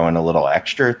want to throw in a little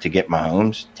extra to get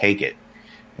Mahomes, take it.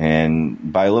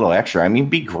 And by a little extra, I mean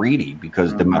be greedy,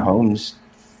 because the Mahomes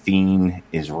theme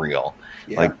is real.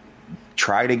 Yeah. Like,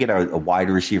 try to get a wide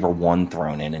receiver 1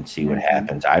 thrown in and see what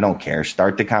happens. I don't care.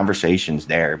 Start the conversations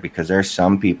there, because there's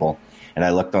some people, and I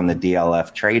looked on the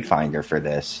DLF trade finder for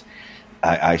this.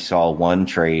 I saw one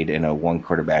trade in a 1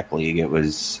 quarterback league. It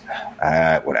was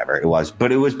whatever it was,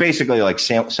 but it was basically like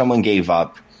someone gave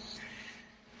up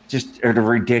just a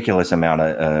ridiculous amount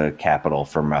of capital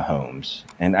for Mahomes.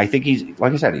 And I think he's,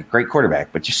 like I said, a great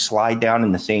quarterback, but just slide down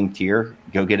in the same tier,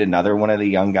 go get another one of the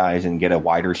young guys and get a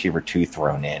wide receiver 2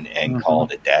 thrown in and call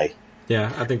it a day.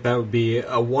 Yeah, I think that would be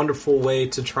a wonderful way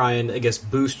to try and, I guess,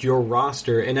 boost your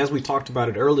roster. And as we talked about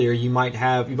it earlier, you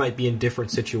might be in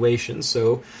different situations.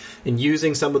 So in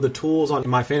using some of the tools on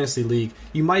My Fantasy League,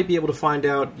 you might be able to find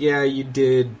out, you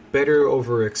did better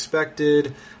over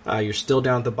expected. You're still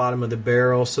down at the bottom of the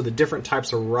barrel. So the different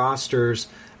types of rosters,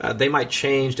 they might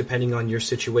change depending on your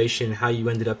situation, how you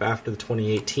ended up after the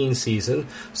 2018 season.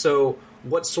 So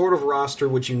what sort of roster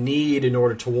would you need in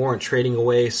order to warrant trading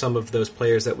away some of those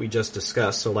players that we just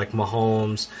discussed? So like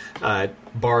Mahomes,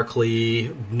 Barkley,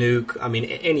 Nuke, I mean,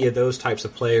 any of those types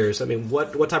of players. I mean,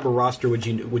 what type of roster would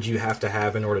you have to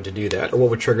have in order to do that? Or what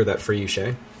would trigger that for you,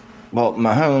 Shay? Well,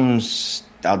 Mahomes,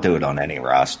 I'll do it on any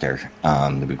roster,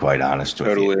 to be quite honest with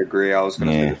you. Totally agree. I was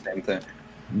going to say the same thing.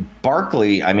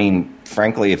 Barkley, I mean,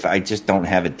 frankly, if I just don't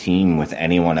have a team with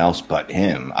anyone else but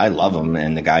him, I love him,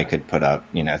 and the guy could put up,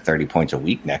 30 points a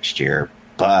week next year.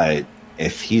 But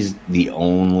if he's the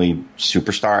only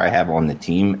superstar I have on the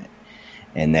team,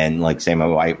 and then, like, say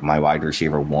my wide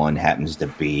receiver 1 happens to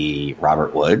be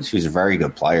Robert Woods, who's a very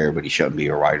good player, but he shouldn't be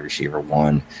a wide receiver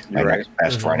 1. My next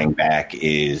best running back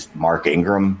is Mark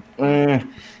Ingram.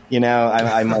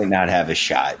 I might not have a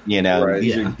shot. These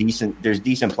are decent. There's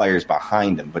decent players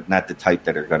behind them, but not the type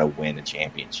that are going to win a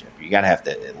championship. You got to have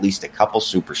at least a couple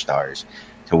superstars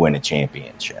to win a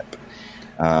championship.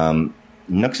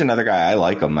 Nook's another guy. I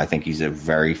like him. I think he's a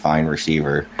very fine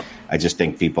receiver. I just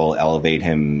think people elevate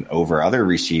him over other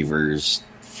receivers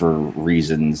for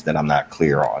reasons that I'm not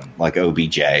clear on, like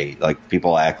OBJ. Like,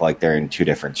 people act like they're in two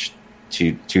different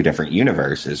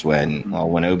universes when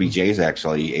OBJ is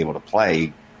actually able to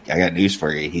play. I got news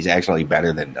for you. He's actually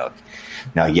better than Nook.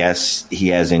 Now, yes, he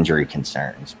has injury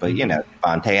concerns, but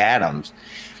Devontae Adams,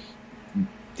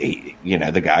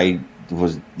 the guy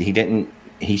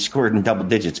he scored in double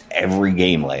digits every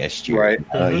game last year.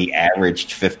 Right. He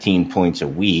averaged 15 points a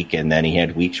week, and then he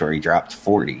had weeks where he dropped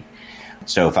 40.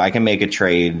 So if I can make a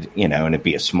trade, and it'd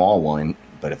be a small one,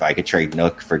 but if I could trade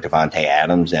Nook for Devontae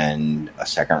Adams and a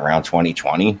second round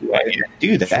 2020, I'd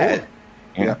do that.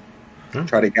 Sure. Yeah.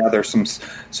 Try to gather some.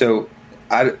 So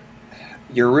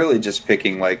you're really just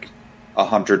picking like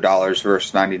 $100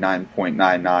 versus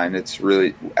 99.99. It's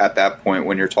really at that point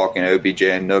when you're talking OBJ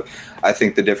and Nook. I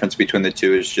think the difference between the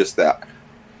two is just that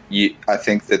I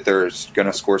think that they're going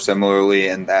to score similarly,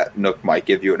 and that Nook might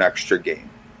give you an extra game.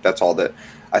 That's all that.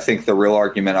 I think the real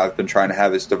argument I've been trying to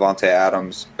have is Devontae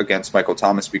Adams against Michael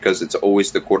Thomas, because it's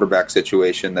always the quarterback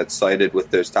situation that's cited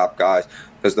with those top guys,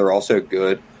 because they're also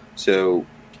good. So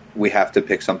we have to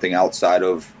pick something outside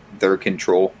of their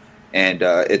control, and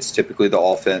it's typically the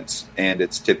offense, and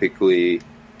it's typically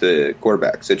the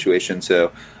quarterback situation.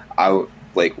 So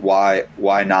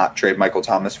why not trade Michael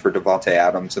Thomas for Devontae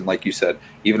Adams, and like you said,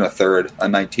 even a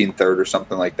 19th third or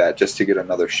something like that, just to get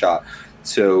another shot.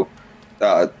 So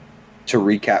to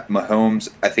recap, Mahomes,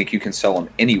 I think you can sell him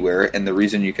anywhere. And the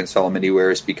reason you can sell him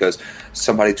anywhere is because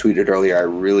somebody tweeted earlier, I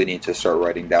really need to start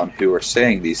writing down who are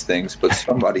saying these things, but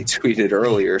somebody tweeted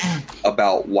earlier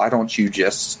about why don't you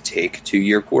just take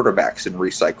 2-year quarterbacks and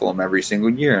recycle them every single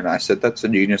year? And I said, that's a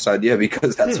genius idea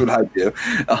because that's what I do.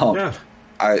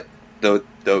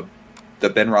 The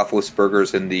Ben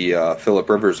Roethlisbergers and the Phillip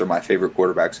Rivers are my favorite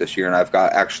quarterbacks this year, and I've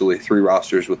got actually 3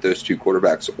 rosters with those 2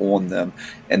 quarterbacks on them,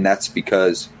 and that's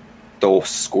because they'll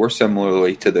score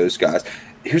similarly to those guys.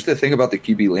 Here's the thing about the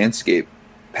QB landscape.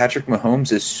 Patrick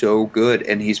Mahomes is so good,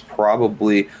 and he's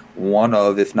probably one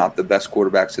of, if not the best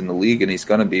quarterbacks in the league, and he's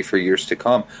going to be for years to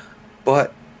come.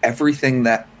 But everything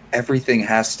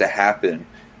has to happen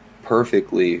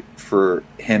perfectly for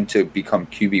him to become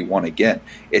QB1 again.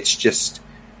 It's just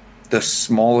the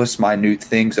smallest minute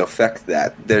things affect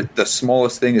that. The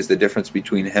smallest thing is the difference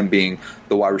between him being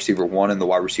the wide receiver 1 and the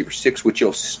wide receiver 6, which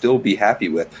you'll still be happy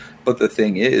with. But the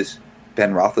thing is,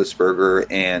 Ben Roethlisberger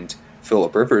and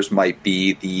Phillip Rivers might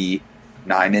be the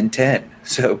 9 and 10.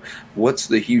 So what's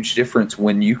the huge difference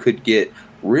when you could get,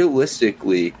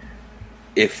 realistically,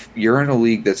 if you're in a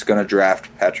league that's going to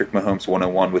draft Patrick Mahomes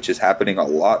 101, which is happening a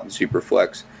lot in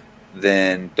Superflex,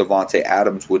 then Davante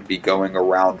Adams would be going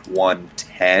around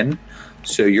 110.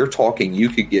 So you're talking you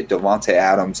could get Davante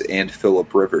Adams and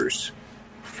Phillip Rivers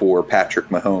for Patrick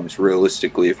Mahomes,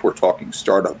 realistically, if we're talking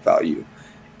startup value.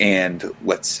 And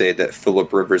let's say that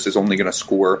Phillip Rivers is only going to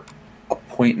score 1.5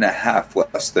 points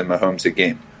less than Mahomes a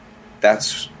game.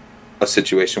 That's a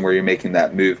situation where you're making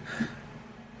that move.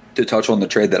 To touch on the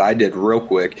trade that I did real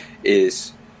quick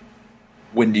is,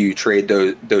 when do you trade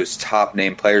those top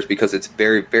name players? Because it's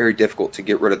very, very difficult to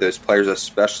get rid of those players,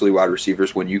 especially wide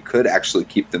receivers, when you could actually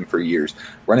keep them for years.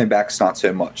 Running backs, not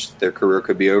so much. Their career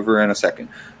could be over in a second.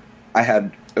 I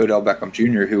had Odell Beckham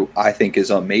Jr., who I think is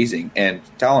amazing, and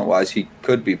talent-wise, he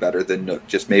could be better than Nook,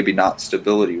 just maybe not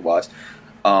stability-wise.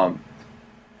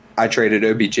 I traded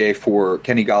OBJ for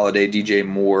Kenny Golladay, DJ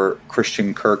Moore,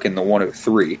 Christian Kirk in the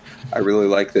 103. I really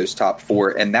like those top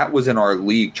 4, and that was in our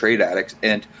league, Trade Addicts,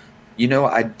 and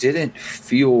I didn't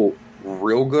feel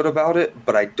real good about it,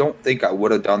 but I don't think I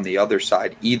would have done the other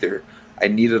side either. I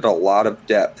needed a lot of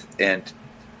depth, and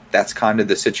that's kind of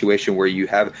the situation where you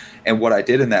have. And what I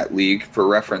did in that league, for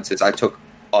reference, is I took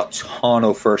a ton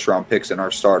of first-round picks in our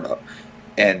startup,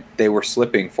 and they were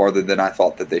slipping farther than I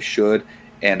thought that they should.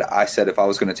 And I said if I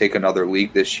was going to take another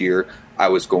league this year, I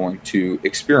was going to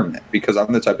experiment, because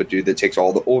I'm the type of dude that takes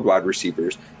all the old wide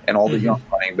receivers and all the young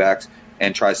running backs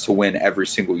and tries to win every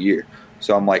single year.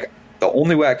 So I'm like, the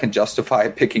only way I can justify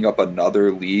picking up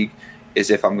another league is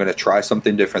if I'm going to try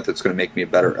something different that's going to make me a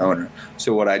better owner.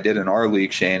 So what I did in our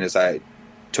league, Shane, is I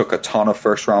took a ton of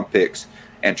first-round picks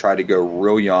and tried to go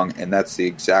real young, and that's the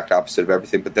exact opposite of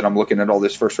everything. But then I'm looking at all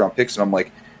these first-round picks, and I'm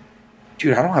like,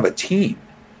 dude, I don't have a team.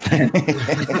 and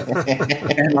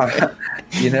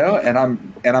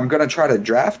I'm going to try to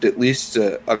draft at least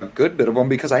a good bit of them,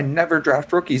 because I never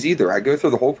draft rookies either. I go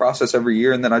through the whole process every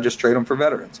year, and then I just trade them for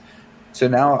veterans. So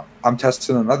now I'm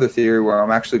testing another theory where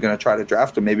I'm actually going to try to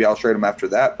draft them. Maybe I'll trade them after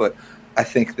that, but I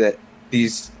think that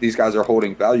these guys are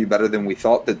holding value better than we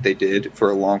thought that they did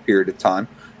for a long period of time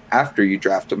after you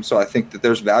draft them. So I think that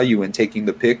there's value in taking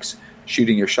the picks,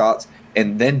 shooting your shots,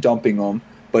 and then dumping them,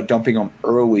 but dumping them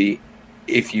early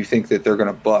if you think that they're going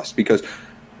to bust. Because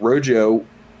Rojo,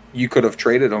 you could have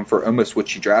traded him for almost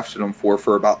what you drafted him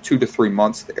for about 2 to 3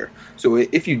 months there. So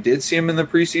if you did see him in the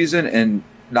preseason and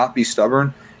not be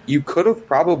stubborn, you could have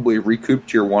probably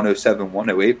recouped your 107,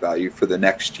 108 value for the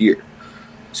next year.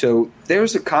 So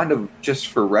there's a kind of, just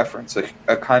for reference,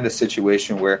 a kind of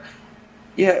situation where,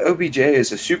 yeah, OBJ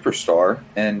is a superstar,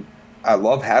 and I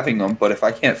love having him, but if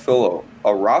I can't fill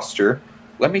a roster,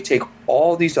 let me take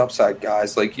all these upside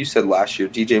guys. Like you said last year,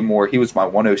 DJ Moore, he was my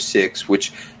 106,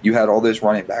 which you had all those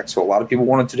running backs, so a lot of people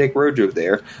wanted to take Rojo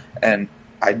there, and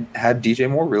I had DJ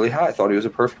Moore really high. I thought he was a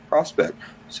perfect prospect.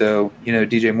 So,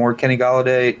 DJ Moore, Kenny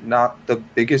Golladay, not the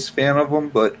biggest fan of him,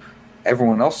 but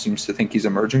everyone else seems to think he's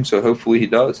emerging, so hopefully he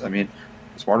does. I mean,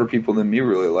 smarter people than me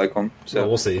really like him. So well,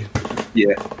 we'll see.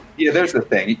 Yeah, there's the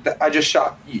thing. I just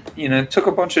took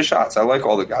a bunch of shots. I like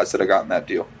all the guys that I got in that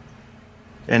deal.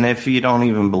 And if you don't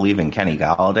even believe in Kenny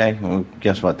Golladay, well,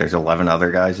 guess what? There's 11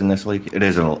 other guys in this league. It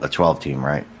is a 12-team,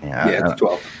 right? Yeah, it's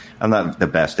 12. I'm not the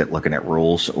best at looking at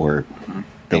rules or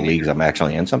the leagues I'm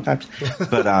actually in sometimes.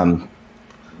 But,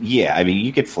 yeah, I mean,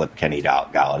 you could flip Kenny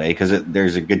Golladay because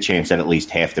there's a good chance that at least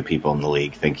half the people in the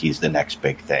league think he's the next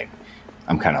big thing.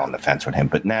 I'm kind of on the fence with him.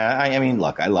 But, I mean,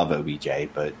 look, I love OBJ,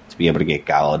 but to be able to get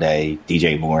Golladay,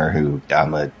 DJ Moore, who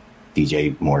I'm a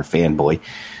DJ Moore fanboy,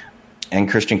 and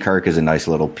Christian Kirk is a nice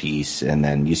little piece. And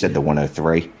then you said the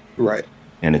 103. Right.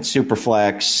 And it's super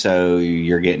flex, so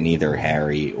you're getting either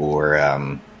Harry or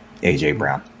AJ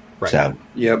Brown. Right. So,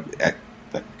 Yep.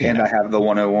 And know. I have the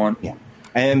 101. Yeah.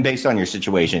 And based on your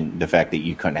situation, the fact that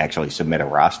you couldn't actually submit a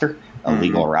roster, a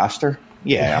legal roster,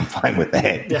 I'm fine with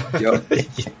that. Yep.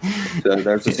 So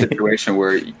there's a situation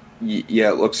where,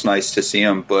 it looks nice to see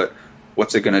him, but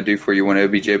what's it going to do for you when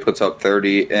OBJ puts up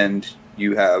 30 and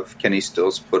you have Kenny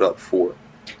Stills put up 4?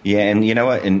 Yeah, and you know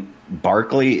what? And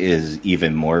Barkley is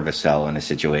even more of a sell in a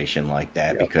situation like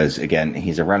that because, again,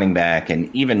 he's a running back, and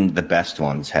even the best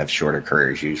ones have shorter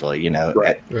careers usually.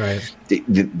 Right.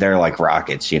 They're like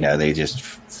rockets. They just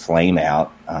flame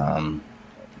out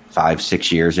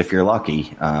 5-6 years if you're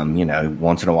lucky.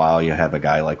 Once in a while you have a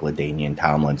guy like LaDainian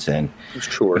Tomlinson.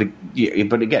 Sure.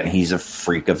 But again, he's a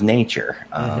freak of nature.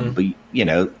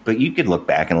 But you could look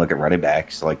back and look at running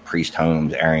backs like Priest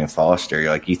Holmes, Arian Foster.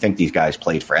 You think these guys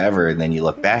played forever, and then you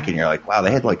look back and you're like, wow,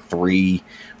 they had like 3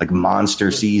 monster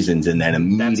seasons and then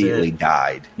immediately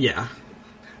died. Yeah.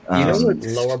 What's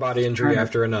Lower body injury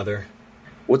after another.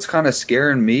 What's kind of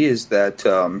scaring me is that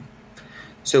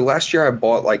so last year I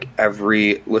bought like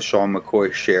every LaShawn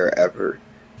McCoy share ever.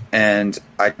 And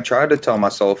I tried to tell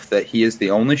myself that he is the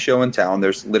only show in town.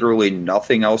 There's literally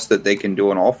nothing else that they can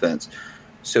do on offense.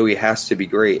 So he has to be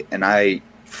great. And I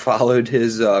followed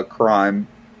his crime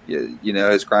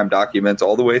documents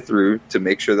all the way through to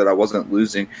make sure that I wasn't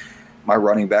losing my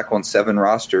running back on 7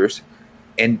 rosters.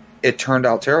 And it turned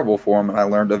out terrible for him, and I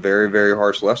learned a very, very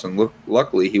harsh lesson.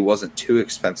 Luckily, he wasn't too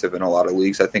expensive in a lot of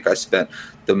leagues. I think the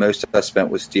most I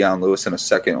spent was Deion Lewis in a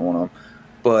second on him.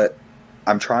 But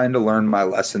I'm trying to learn my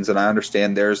lessons, and I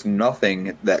understand there's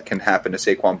nothing that can happen to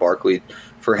Saquon Barkley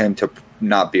for him to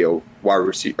not be a wide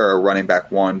receiver or a running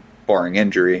back 1, barring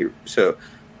injury. So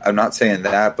I'm not saying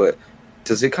that, but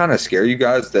does it kind of scare you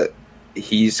guys that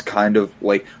he's kind of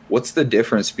like, what's the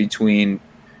difference between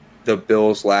the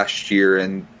Bills last year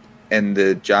and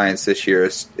the Giants this year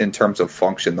in terms of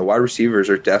function? The wide receivers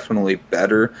are definitely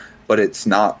better, but it's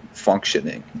not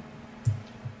functioning.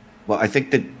 Well, I think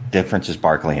the difference is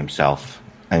Barkley himself.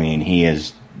 I mean, he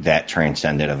is that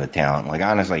transcendent of a talent. Like,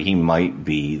 honestly, he might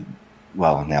be,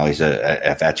 well, now he's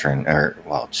a veteran,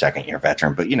 second-year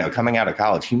veteran. But, coming out of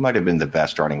college, he might have been the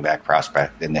best running back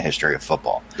prospect in the history of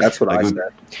football. That's what I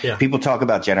said. Yeah. People talk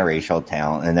about generational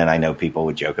talent, and then I know people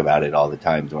would joke about it all the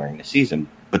time during the season.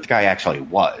 But the guy actually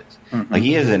was. Mm-hmm. Like,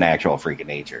 he is an actual freak of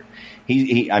nature.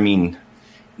 I mean,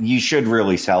 you should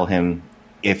really sell him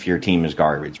if your team is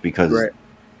garbage because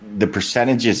the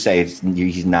percentages say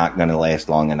he's not going to last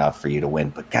long enough for you to win.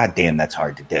 But goddamn, that's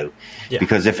hard to do. Yeah.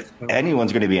 Because if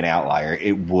anyone's going to be an outlier,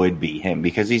 it would be him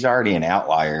because he's already an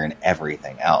outlier in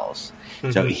everything else.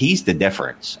 Mm-hmm. So he's the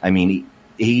difference. I mean,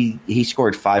 he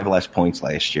scored 5 less points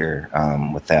last year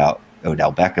without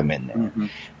Odell Beckham in there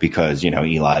because,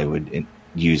 Eli would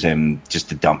use him just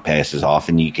to dump passes off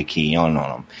and you could key on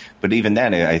him. But even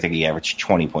then, I think he averaged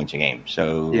 20 points a game.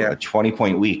 So a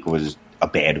 20-point week was a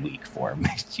bad week for him.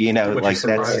 Which is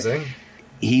surprising.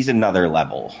 He's another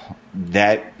level.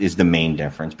 That is the main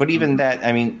difference. But even that,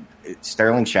 I mean,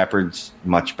 Sterling Shepard's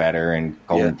much better and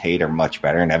Golden Tate are much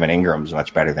better and Evan Ingram's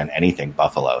much better than anything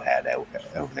Buffalo had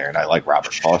over there. And I like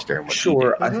Robert Foster. And what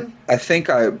sure. I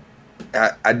think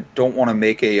I don't want to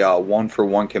make a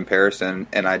one-for-one comparison,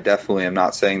 and I definitely am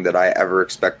not saying that I ever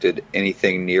expected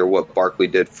anything near what Barkley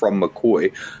did from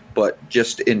McCoy. But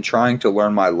just in trying to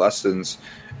learn my lessons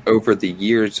over the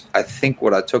years, I think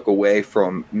what I took away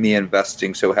from me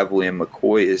investing so heavily in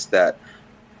McCoy is that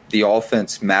the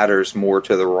offense matters more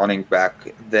to the running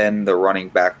back than the running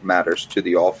back matters to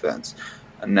the offense.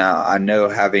 Now, I know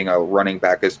having a running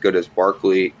back as good as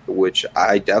Barkley, which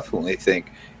I definitely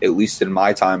think, at least in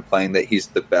my time playing, that he's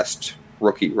the best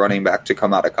rookie running back to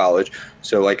come out of college.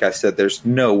 So like I said, there's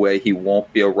no way he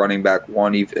won't be a running back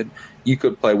 1. Even you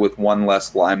could play with 1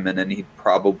 less lineman and he'd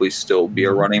probably still be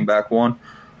a running back 1.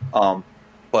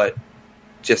 But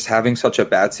just having such a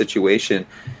bad situation,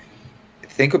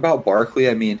 think about Barkley.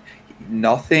 I mean,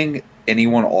 nothing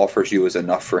anyone offers you is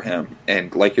enough for him.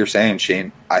 And like you're saying,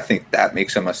 Shane, I think that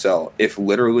makes him a sell. If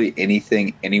literally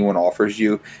anything anyone offers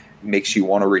you makes you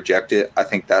want to reject it, I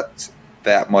think that's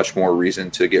that much more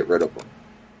reason to get rid of him.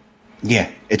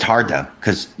 Yeah, it's hard though,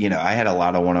 because I had a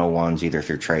lot of 101s either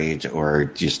through trades or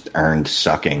just earned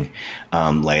sucking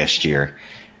last year.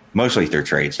 Mostly through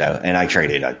trades, though, and I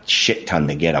traded a shit ton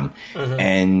to get them. Mm-hmm.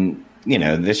 And,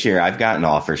 this year I've gotten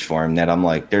offers for him that I'm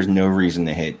like, there's no reason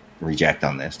to hit reject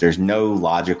on this. There's no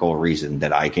logical reason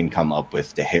that I can come up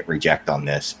with to hit reject on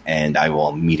this, and I will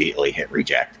immediately hit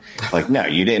reject. Like, no,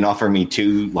 you didn't offer me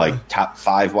 2, top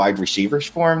 5 wide receivers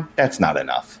for him? That's not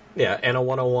enough. Yeah, and a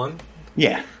 101?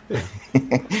 Yeah.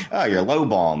 Oh, you're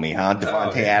lowballing me, huh?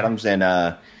 Devontae Adams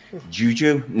and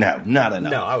Juju? No, not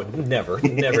enough. No, I would never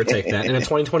take that. In a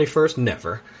 2021st,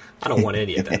 never. I don't want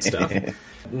any of that stuff.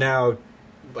 Now,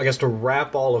 I guess to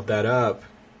wrap all of that up,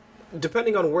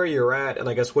 depending on where you're at and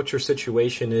I guess what your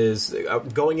situation is,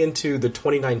 going into the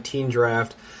 2019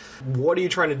 draft, what are you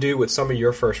trying to do with some of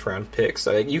your first-round picks?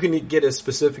 You can get as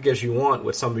specific as you want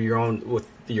with some of your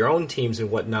own teams and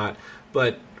whatnot,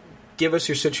 but give us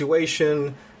your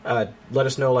situation. Let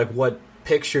us know what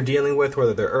picks you're dealing with,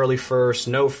 whether they're early first,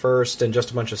 no first, and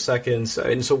just a bunch of seconds.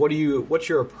 And so, what's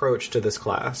your approach to this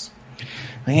class?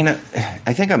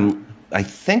 I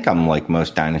think I'm like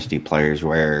most dynasty players,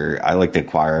 where I like to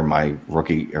acquire my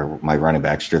rookie or my running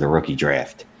backs through the rookie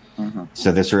draft. Mm-hmm.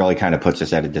 So this really kind of puts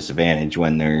us at a disadvantage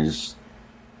when there's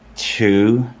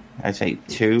three,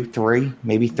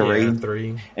 maybe three. Yeah,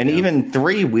 three. And even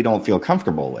three we don't feel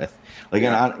comfortable with. You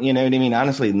know what I mean?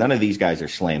 Honestly, none of these guys are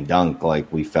slam dunk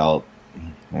like we felt.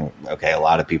 Okay, a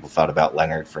lot of people thought about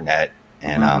Leonard Fournette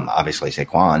and obviously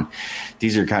Saquon.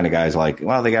 These are kind of guys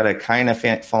they got to kind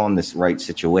of fall in this right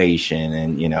situation,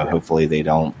 and hopefully they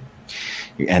don't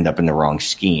end up in the wrong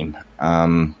scheme.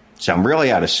 So I'm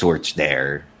really out of sorts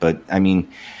there. But I mean,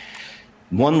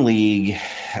 one league,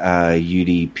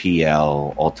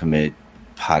 UDPL, Ultimate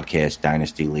Podcast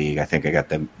Dynasty League. I think I got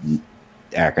the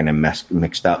acronym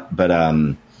mixed up, but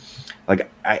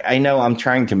I know I'm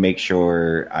trying to make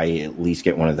sure I at least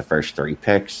get one of the first three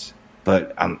picks,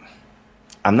 but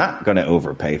I'm not going to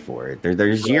overpay for it.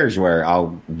 There's years where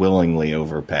I'll willingly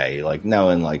overpay,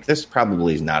 knowing this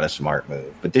probably is not a smart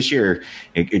move. But this year,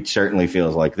 it certainly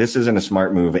feels like this isn't a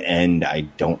smart move, and I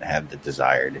don't have the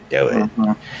desire to do it.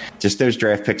 Mm-hmm. Just those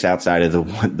draft picks outside of the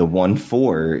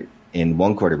 1-4 in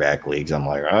one quarterback leagues, I'm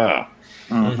like, oh.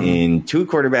 Mm-hmm. In two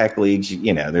quarterback leagues,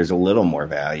 there's a little more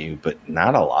value, but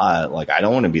not a lot. I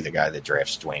don't want to be the guy that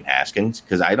drafts Dwayne Haskins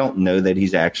because I don't know that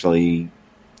he's actually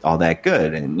all that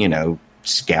good. And, not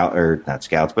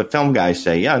scouts, but film guys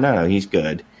say, yeah, no, he's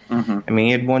good. Mm-hmm. I mean,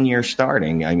 he had 1 year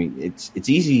starting. I mean, it's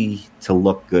easy to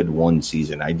look good one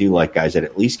season. I do like guys that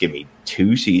at least give me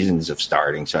 2 seasons of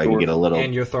starting so I can get a little.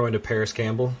 And you're throwing to Paris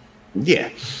Campbell. Yeah.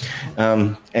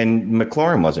 And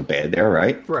McLaurin wasn't bad there,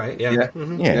 right? Right, yeah. Yeah,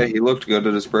 mm-hmm. Yeah, he looked good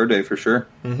at his pro day for sure.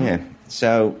 Mm-hmm. Yeah.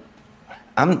 So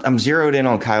I'm zeroed in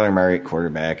on Kyler Murray at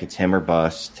quarterback. It's him or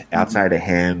bust. Mm-hmm. Outside of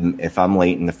him, if I'm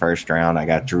late in the first round, I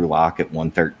got Drew Lock at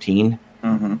 113.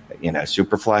 Mm-hmm.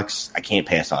 Super flex. I can't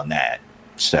pass on that.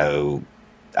 So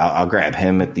I'll grab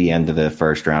him at the end of the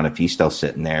first round if he's still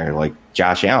sitting there. Like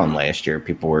Josh Allen last year,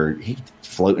 people were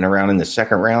floating around in the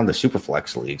second round of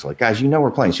Superflex leagues. Guys,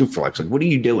 we're playing Superflex. What are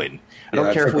you doing? I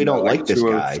don't care if we don't like this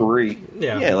guy.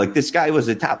 Yeah, this guy was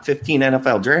a top 15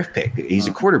 NFL draft pick. He's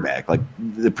a quarterback.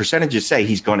 The percentages say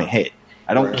he's going to hit.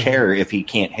 I don't care if he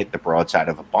can't hit the broadside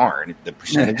of a barn. The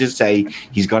percentages say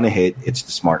he's going to hit. It's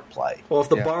the smart play. Well, if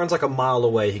the barn's a mile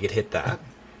away, he could hit that.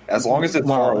 As long as it's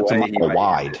far away, it's a mile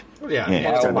wide. Yeah,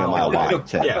 it's a mile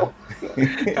wide. Yeah,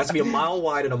 it has to be a mile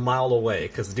wide and a mile away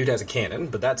because the dude has a cannon,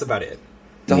 but that's about it.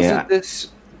 Doesn't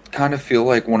this kind of feel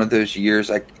like one of those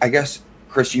years? I guess,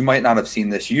 Chris, you might not have seen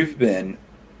this. You've been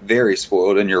very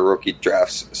spoiled in your rookie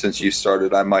drafts since you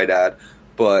started, I might add.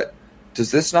 But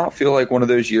does this not feel like one of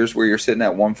those years where you're sitting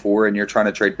at 1-4 and you're trying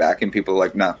to trade back and people are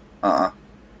like, no, I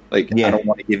don't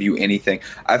want to give you anything.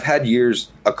 I've had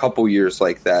a couple years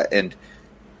like that, and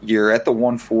you're at the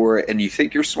 1-4 and you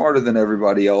think you're smarter than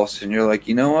everybody else, and you're like,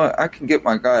 you know what, I can get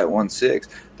my guy at 1-6.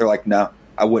 They're like, no,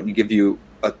 I wouldn't give you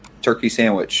a turkey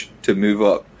sandwich to move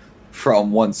up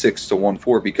from 1-6 to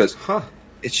 1-4 because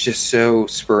it's just so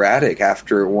sporadic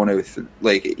after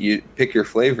 103. You pick your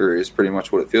flavor is pretty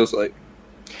much what it feels like.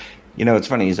 What's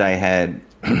funny is I had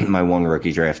my one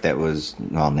rookie draft that was,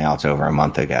 now it's over a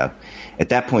month ago. At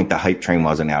that point, the hype train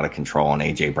wasn't out of control on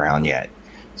A.J. Brown yet.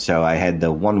 So I had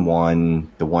the 1-1,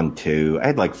 the 1-2. I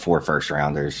had 4 first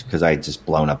rounders because I had just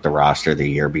blown up the roster the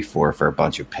year before for a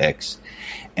bunch of picks.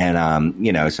 And,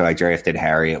 so I drafted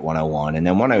Harry at 101. And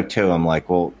then 102, I'm like,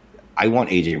 well, I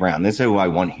want A.J. Brown. This is who I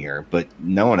want here, but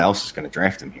no one else is going to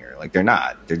draft him here. They're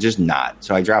not. They're just not.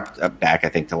 So I dropped back, I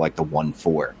think, to the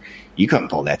 1-4. You couldn't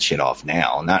pull that shit off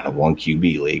now, not in a 1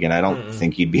 QB league. And I don't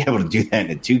think you'd be able to do that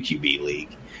in a 2 QB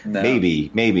league. No.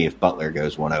 Maybe if Butler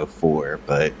goes 104,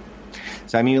 but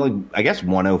so I mean, I guess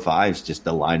 105 is just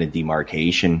the line of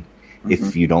demarcation. Mm-hmm.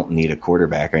 If you don't need a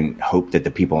quarterback and hope that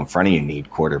the people in front of you need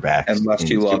quarterbacks, unless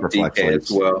you love DK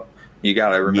as well. You got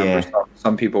to remember,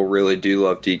 some people really do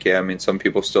love DK. I mean, some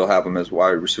people still have him as wide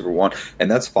receiver 1, and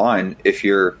that's fine if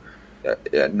you're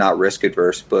not risk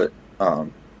adverse. But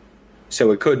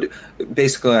So it could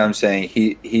basically. I'm saying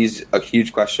he's a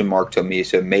huge question mark to me.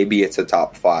 So maybe it's a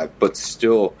top 5, but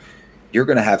still, you're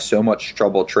going to have so much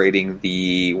trouble trading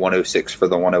the 106 for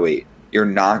the 108. You're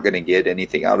not going to get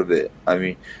anything out of it. I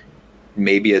mean,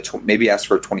 maybe ask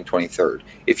for a 2023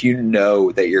 if you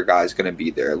know that your guy's going to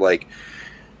be there. Like,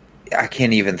 I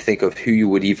can't even think of who you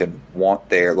would even want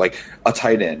there. Like a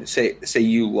tight end. Say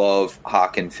you love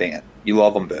Hawk and Fant. You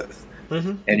love them both.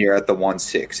 Mm-hmm. And you're at the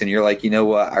 1-6, and you're like, you know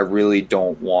what? I really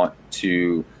don't want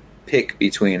to pick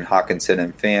between Hawkinson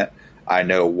and Fant. I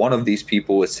know one of these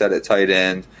people is set at tight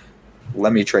end.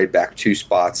 Let me trade back 2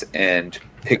 spots and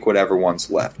pick whatever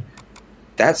one's left.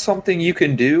 That's something you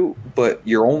can do, but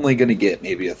you're only going to get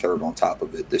maybe a third on top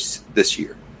of it this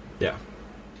year. Yeah,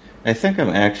 I think I'm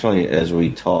actually, as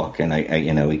we talk, and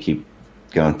I we keep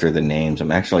going through the names,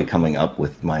 I'm actually coming up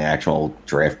with my actual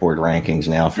draft board rankings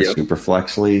now for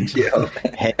Superflex leagues. Yeah.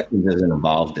 Haskins isn't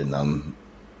involved in them.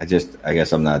 I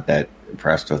guess I'm not that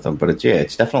impressed with them, but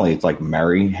it's definitely like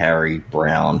Murray, Harry,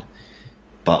 Brown,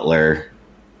 Butler,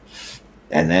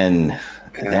 and then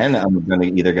I'm going to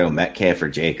either go Metcalf or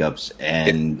Jacobs,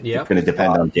 and it's going to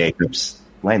depend on Jacobs'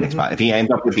 landing spot. If he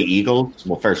ends up with the Eagles,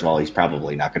 well, first of all, he's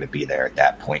probably not going to be there at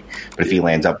that point. But if he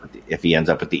ends up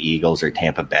with the Eagles or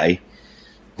Tampa Bay,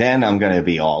 then I'm going to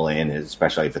be all in,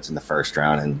 especially if it's in the first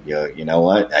round. And you know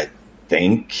what? I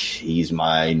think he's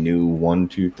my new 1,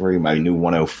 2, 3, my new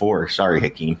 104. Sorry,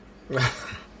 Hakeem.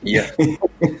 Yeah.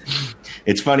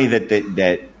 It's funny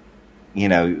that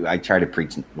I try to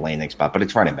preach landing spot, but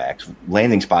it's running backs.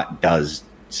 Landing spot does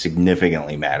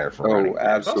significantly matter for running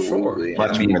backs. Absolutely.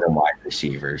 Much more than wide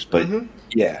receivers. But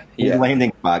yeah.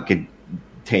 Landing spot could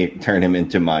turn him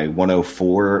into my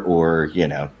 104 or,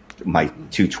 my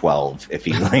 212 if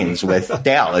he lands with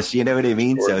Dallas. You know what I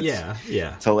mean? So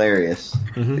it's hilarious.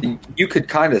 Mm-hmm. You could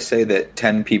kind of say that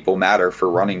 10 people matter for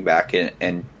running back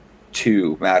and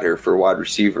 2 matter for wide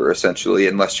receiver, essentially,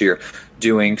 unless you're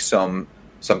doing some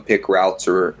pick routes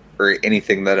or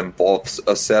anything that involves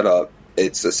a setup.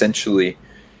 It's essentially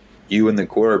you and the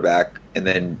quarterback and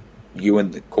then you in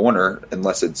the corner,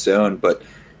 unless it's zone. But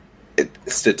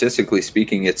statistically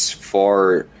speaking, it's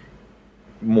far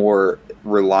more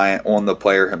reliant on the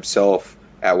player himself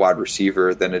at wide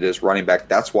receiver than it is running back.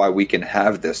 That's why we can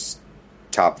have this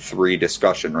top 3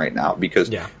 discussion right now, because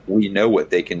we know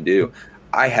what they can do.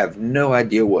 I have no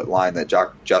idea what line that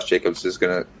Josh Jacobs is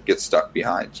going to get stuck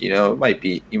behind. It might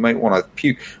be, you might want to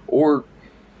puke, or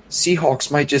Seahawks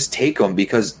might just take them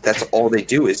because that's all they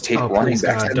do is take running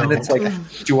backs. And then it's like,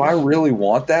 do I really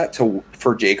want that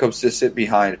for Jacobs to sit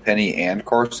behind Penny and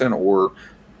Carson or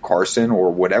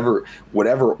whatever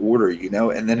order,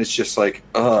 and then it's just like,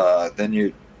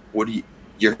 then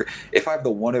if I have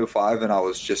the 105 and I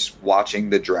was just watching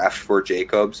the draft for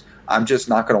Jacobs, I'm just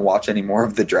not going to watch any more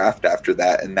of the draft after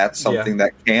that. And that's something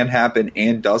that can happen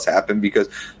and does happen because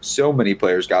so many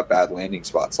players got bad landing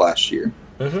spots last year.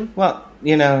 Mm-hmm. Well,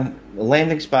 the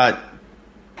landing spot,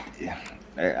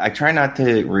 I try not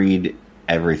to read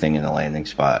everything in the landing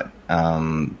spot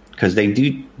because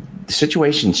the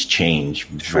situations change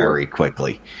very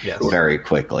quickly. Yes. Very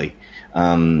quickly.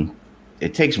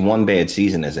 It takes one bad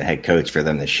season as a head coach for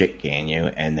them to shit can you,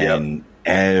 and then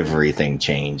everything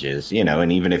changes,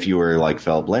 and even if you were like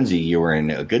Philip Lindsay, you were in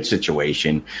a good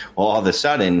situation. Well, all of a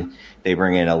sudden they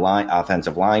bring in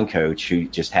offensive line coach who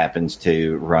just happens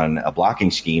to run a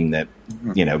blocking scheme that,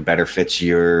 better fits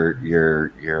your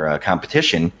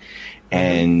competition.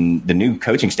 And the new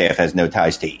coaching staff has no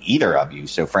ties to either of you.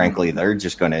 So frankly, they're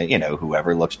just going to,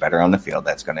 whoever looks better on the field,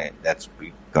 that's going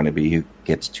to be who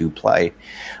gets to play.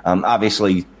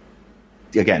 Obviously,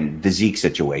 again, the Zeke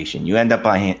situation, you end up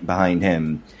behind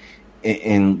him.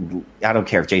 And I don't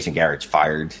care if Jason Garrett's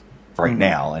fired right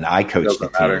now and I coach the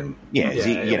team.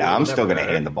 Zeke, I'm still going to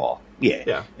hand the ball.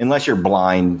 Yeah. Unless you're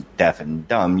blind, deaf, and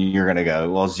dumb, you're going to go,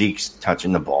 well, Zeke's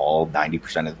touching the ball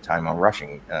 90% of the time on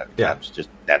rushing taps. Just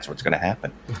that's what's going to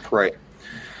happen. Right.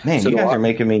 Man, so you guys are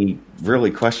making me really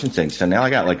question things. So now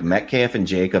I got like Metcalf and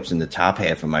Jacobs in the top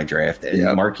half of my draft,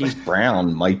 and Marquise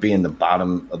Brown might be in the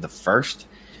bottom of the first.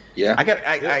 Yeah.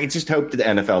 I just hope that the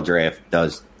NFL draft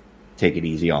does take it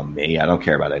easy on me. I don't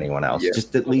care about anyone else.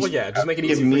 Just at least just make it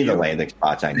easy give me for the landing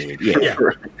spots I need.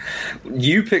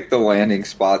 You pick the landing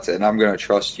spots, and I'm going to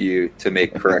trust you to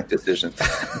make correct decisions.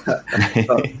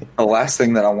 The last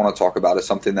thing that I want to talk about is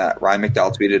something that Ryan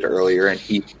McDowell tweeted earlier, and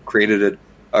he created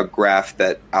a graph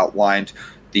that outlined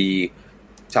the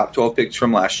top 12 picks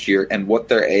from last year and what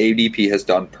their ADP has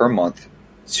done per month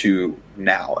to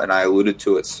now. And I alluded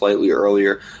to it slightly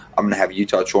earlier. I'm going to have you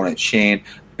touch on it, Shane.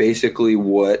 Basically,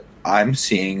 what I'm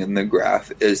seeing in the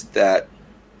graph is that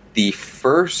the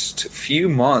first few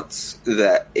months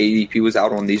that ADP was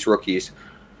out on these rookies,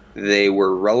 they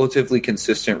were relatively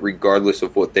consistent regardless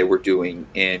of what they were doing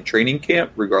in training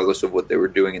camp, regardless of what they were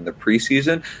doing in the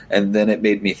preseason. And then it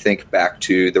made me think back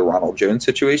to the Ronald Jones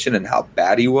situation and how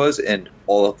bad he was and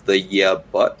all of the yeah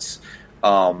buts.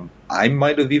 I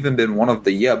might have even been one of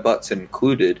the yeah buts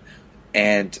included.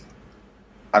 And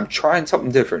I'm trying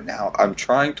something different now. I'm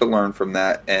trying to learn from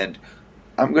that. And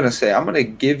I'm going to say I'm going to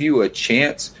give you a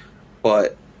chance.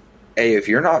 But, hey, if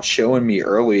you're not showing me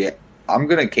early, I'm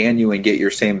going to can you and get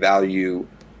your same value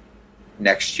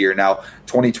next year. Now,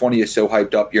 2020 is so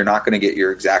hyped up, you're not going to get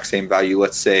your exact same value.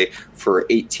 Let's say for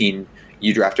 18,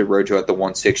 you drafted Rojo at the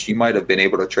 1/6. You might have been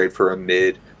able to trade for a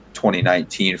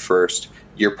mid-2019 first.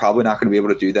 You're probably not going to be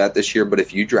able to do that this year, but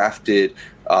if you drafted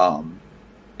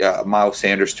Miles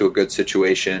Sanders to a good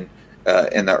situation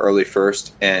in the early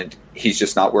first and he's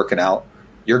just not working out,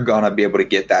 you're going to be able to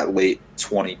get that late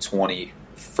 2020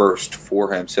 first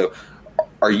for him. So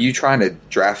are you trying to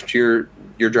draft your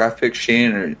draft picks,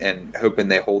 Shane, and hoping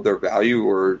they hold their value,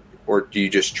 or do you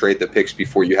just trade the picks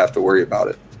before you have to worry about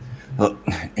it? Well,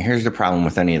 here's the problem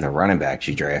with any of the running backs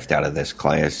you draft out of this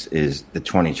class is the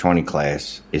 2020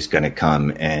 class is going to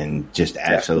come and just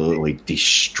absolutely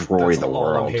destroy the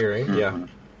world. I'm hearing.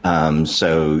 Yeah.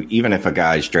 So even if a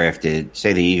guy's drafted,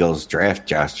 say the Eagles draft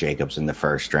Josh Jacobs in the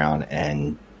first round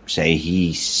and say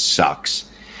he sucks,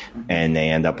 and they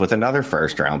end up with another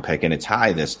first-round pick, and it's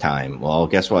high this time. Well,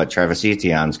 guess what? Travis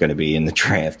Etienne's going to be in the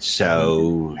draft.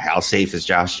 So how safe is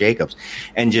Josh Jacobs?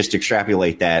 And just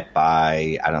extrapolate that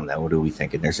by, I don't know, what are we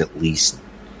thinking? There's at least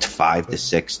 5 to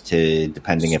 6 to,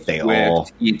 depending if they all.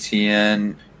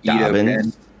 Etienne,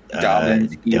 Dobbins,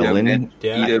 Dylan.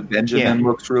 Ida Benjamin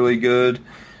looks really good.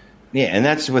 Yeah, and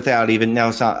that's without even, now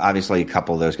it's not, obviously a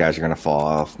couple of those guys are going to fall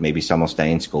off. Maybe some will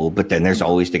stay in school, but then there's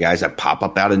always the guys that pop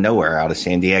up out of nowhere, out of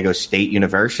San Diego State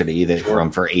University that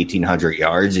run for 1,800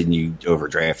 yards and you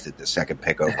overdrafted the second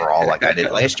pick overall like I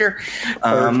did last year.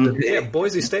 Yeah,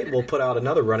 Boise State will put out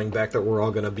another running back that we're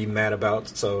all going to be mad about.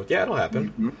 So, yeah, it'll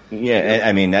happen. Yeah,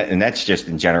 I mean, and that's just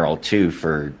in general, too,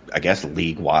 for, I guess,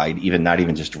 league-wide, even not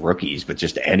even just rookies, but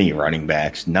just any running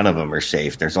backs. None of them are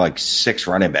safe. There's like 6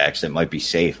 running backs that might be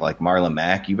safe, like Marlon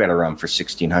Mack, you better run for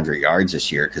 1,600 yards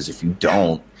this year, because if you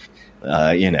don't,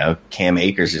 Cam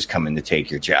Akers is coming to take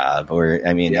your job. Or,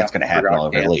 I mean, that's going to happen all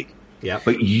over the league. Yeah.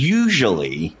 But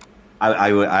usually,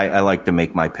 I like to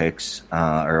make my picks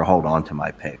or hold on to my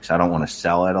picks. I don't want to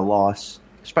sell at a loss,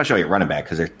 especially at running back,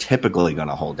 because they're typically going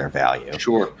to hold their value.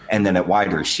 Sure. And then at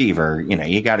wide receiver,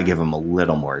 you got to give them a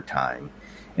little more time.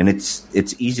 And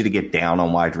it's easy to get down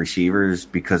on wide receivers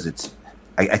because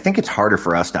I think it's harder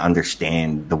for us to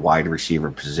understand the wide receiver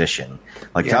position.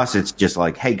 Like to us, it's just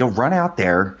like, hey, go run out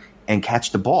there and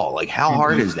catch the ball. Like, how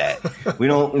hard is that? We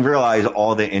don't realize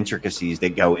all the intricacies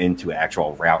that go into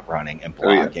actual route running and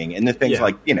blocking and the things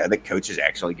like, that coaches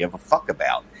actually give a fuck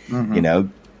about.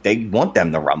 They want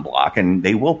them to run block, and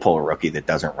they will pull a rookie that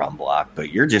doesn't run block. But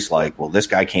you're just like, well, this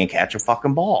guy can't catch a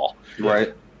fucking ball.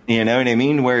 Right. You know what I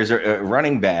mean? Whereas a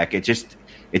running back,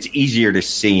 it's easier to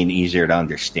see and easier to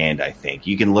understand, I think.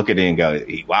 You can look at it and go,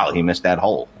 wow, he missed that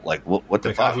hole. Like, what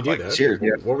the fuck? How'd you do that? Seriously.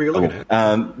 What were you looking at?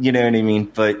 You know what I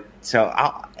mean? But so,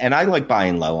 I like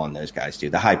buying low on those guys, too,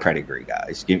 the high pedigree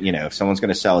guys. If someone's going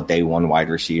to sell a day one wide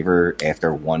receiver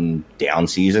after one down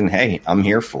season, hey, I'm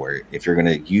here for it. If you're going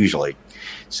to usually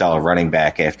sell a running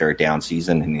back after a down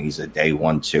season and he's a day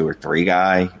 1, 2, or 3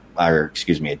 guy, or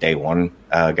a day 1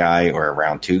 guy or a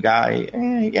round 2 guy,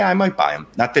 I might buy him.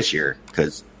 Not this year,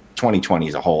 because 2020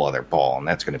 is a whole other ball, and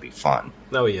that's going to be fun.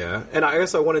 Oh, yeah. And I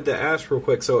guess I wanted to ask real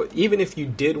quick, so even if you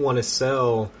did want to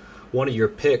sell one of your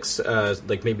picks,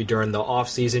 like maybe during the off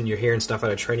season, you're hearing stuff out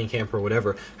of training camp or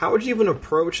whatever, how would you even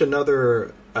approach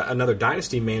another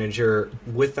dynasty manager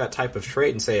with that type of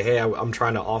trade and say, hey, I'm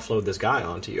trying to offload this guy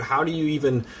onto you? How do you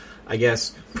even, I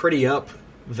guess, pretty up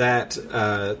that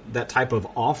type of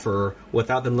offer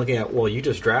without them looking at, well, you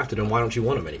just drafted him, why don't you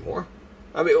want him anymore?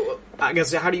 I mean, I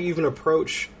guess, how do you even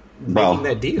approach making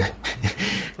that deal?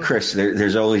 Chris,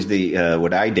 there's always the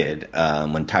what I did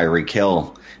when Tyreek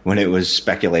Hill, when it was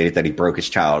speculated that he broke his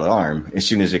child arm. As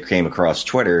soon as it came across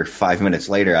Twitter, 5 minutes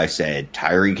later, I said,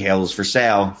 Tyreek Hill's for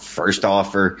sale. First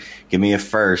offer, give me a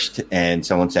first. And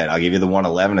someone said, I'll give you the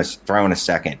 111, throw in a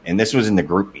second. And this was in the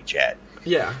group me chat.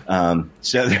 Yeah.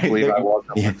 So I believe I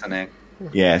wasn't listening.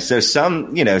 Yeah. So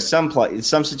some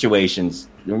situations,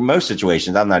 most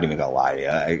situations, I'm not even gonna lie to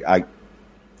you.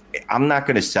 I'm not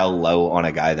going to sell low on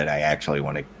a guy that I actually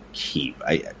want to keep.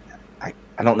 I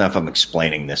don't know if I'm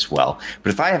explaining this well,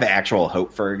 but if I have actual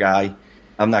hope for a guy,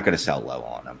 I'm not going to sell low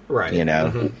on him. Right.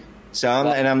 So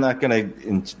I'm not going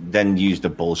to then use the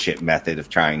bullshit method of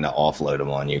trying to offload them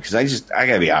on you, because I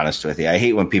got to be honest with you. I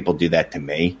hate when people do that to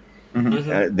me.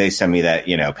 They send me that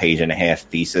page and a half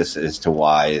thesis as to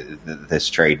why this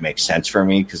trade makes sense for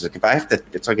me, because if I have to,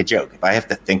 it's like a joke. If I have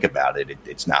to think about it,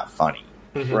 it's not funny.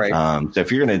 Right. So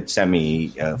if you're going to send me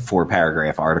a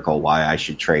 4-paragraph article why I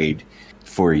should trade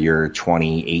for your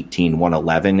 2018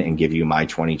 111 and give you my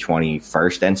 2020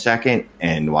 first and second,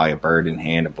 and why a bird in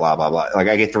hand and blah blah blah, like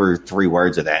I get through 3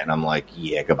 words of that and I'm like,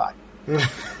 yeah, goodbye.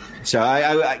 So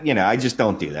I just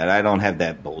don't do that. I don't have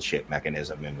that bullshit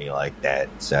mechanism in me like that.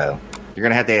 So you're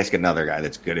gonna have to ask another guy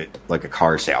that's good at, like, a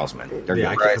car salesman. They're good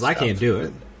because I can't do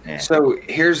it. Yeah. So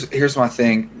here's my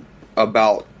thing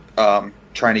about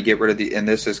trying to get rid of and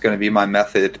this is going to be my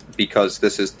method, because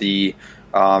this is the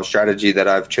strategy that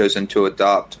I've chosen to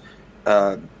adopt.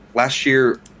 Last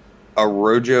year, a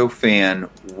Rojo fan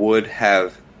would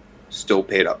have still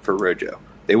paid up for Rojo.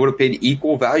 They would have paid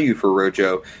equal value for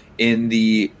Rojo in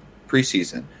the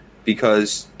preseason,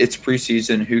 because it's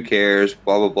preseason, who cares,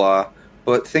 blah, blah, blah.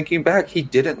 But thinking back, he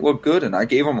didn't look good, and I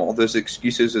gave him all those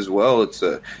excuses as well. It's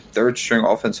a third-string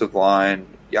offensive line,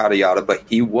 yada, yada. But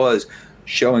he was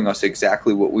showing us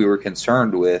exactly what we were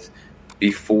concerned with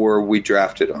before we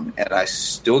drafted him. And I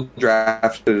still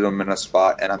drafted him in a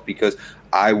spot, and because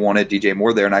I wanted DJ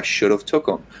Moore there, and I should have took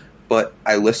him. But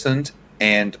I listened,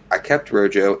 and I kept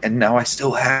Rojo, and now I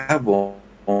still have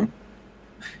him.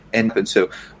 And so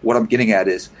what I'm getting at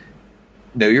is,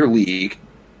 know your league.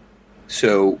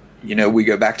 So, we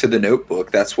go back to the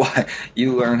notebook. That's why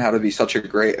you learn how to be such a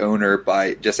great owner,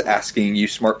 by just asking you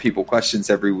smart people questions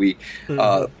every week.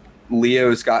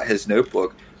 Leo's got his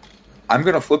notebook. I'm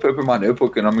going to flip open my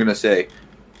notebook and I'm going to say,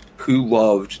 who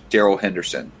loved Darrell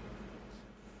Henderson?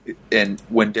 And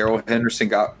when Darrell Henderson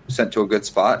got sent to a good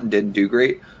spot and didn't do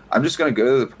great, I'm just going to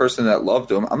go to the person that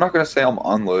loved him. I'm not going to say I'm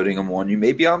unloading him on you.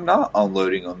 Maybe I'm not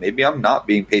unloading him. Maybe I'm not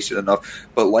being patient enough.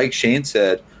 But like Shane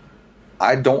said,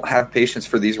 I don't have patience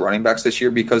for these running backs this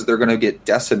year, because they're going to get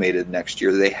decimated next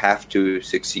year. They have to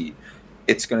succeed.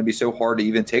 It's going to be so hard to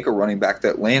even take a running back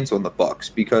that lands on the Bucks,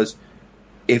 because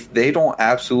if they don't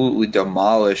absolutely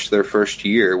demolish their first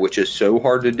year, which is so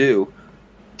hard to do,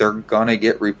 they're going to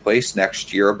get replaced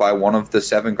next year by one of the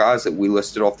 7 guys that we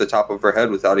listed off the top of our head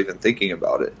without even thinking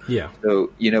about it. Yeah.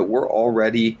 So, we're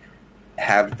already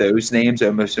have those names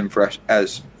almost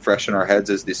fresh in our heads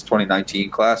as this 2019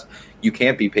 class. You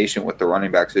can't be patient with the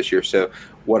running backs this year. So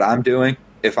what I'm doing,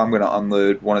 if I'm going to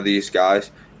unload one of these guys,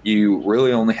 you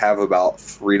really only have about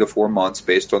 3 to 4 months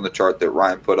based on the chart that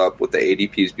Ryan put up with the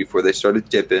ADPs before they started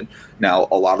dipping. Now,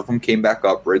 a lot of them came back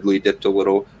up. Ridley dipped a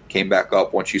little, came back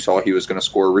up once you saw he was going to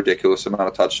score a ridiculous amount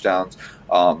of touchdowns.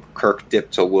 Kirk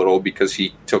dipped a little because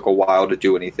he took a while to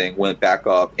do anything, went back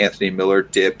up. Anthony Miller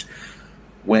dipped,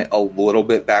 went a little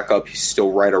bit back up. He's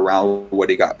still right around what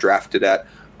he got drafted at.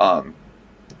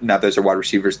 Now, those are wide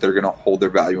receivers. They're going to hold their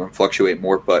value and fluctuate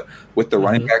more. But with the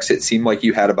running backs, it seemed like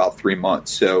you had about 3 months.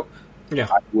 So yeah.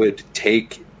 I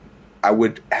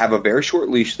would have a very short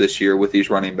leash this year with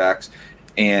these running backs.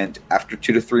 And after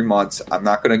 2 to 3 months, I'm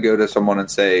not going to go to someone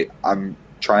and say, I'm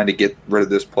trying to get rid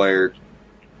of this player.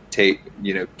 Give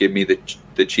me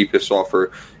the cheapest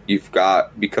offer you've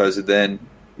got, because then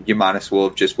you might as well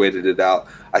have just waited it out.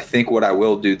 I think what I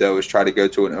will do, though, is try to go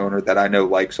to an owner that I know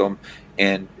likes them.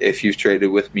 And if you've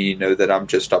traded with me, you know that I'm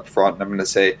just up front. And I'm going to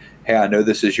say, hey, I know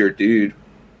this is your dude.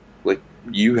 Like,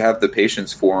 you have the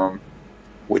patience for him.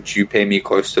 Would you pay me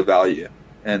close to value?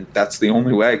 And that's the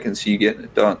only way I can see you getting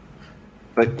it done.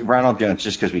 But Ronald Jones,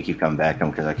 just because we keep coming back to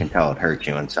him, because I can tell it hurts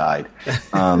you inside.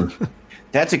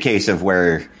 That's a case of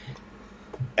where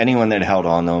anyone that held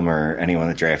on them or anyone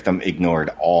that drafted them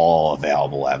ignored all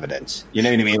available evidence. You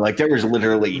know what I mean? Like, there was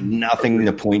literally nothing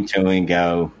to point to and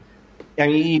go, I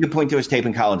mean, you could point to his tape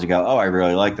in college and go, oh, I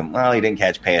really liked him. Well, he didn't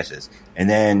catch passes. And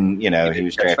then, he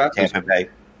was drafted Tampa Bay.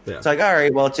 Yeah. It's like, all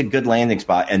right, well, it's a good landing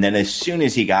spot. And then as soon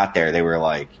as he got there, they were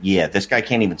like, yeah, this guy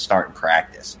can't even start in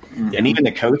practice. Mm-hmm. And even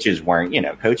the coaches weren't,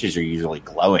 coaches are usually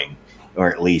glowing, or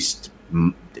at least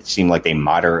it seemed like they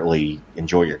moderately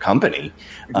enjoy your company.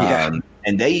 Yeah.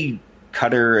 And they,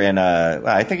 Cutter and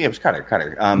I think it was Cutter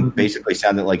basically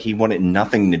sounded like he wanted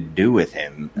nothing to do with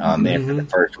him after the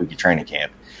first week of training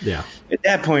camp. Yeah. At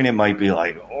that point, it might be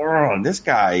like, oh, this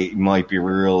guy might be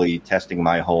really testing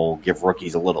my whole give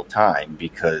rookies a little time,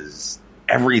 because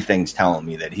everything's telling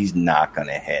me that he's not going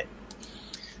to hit.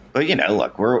 But,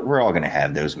 look, we're all going to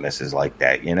have those misses like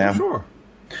that, Sure.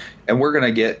 And we're going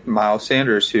to get Miles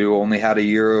Sanders, who only had a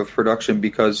year of production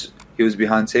because he was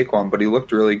behind Saquon, but he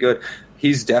looked really good.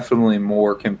 he's definitely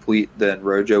more complete than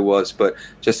Rojo was. But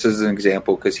just as an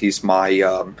example, because he's my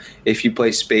if you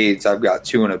play spades, I've got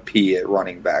 2 and a P at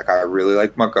running back. I really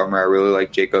like Montgomery. I really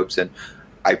like Jacobs, and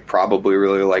I probably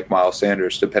really like Miles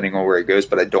Sanders, depending on where he goes.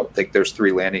 But I don't think there's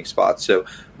 3 landing spots. So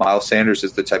Miles Sanders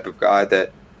is the type of guy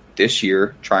that this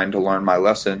year, trying to learn my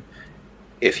lesson,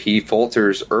 if he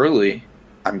falters early,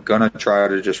 I'm going to try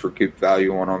to just recoup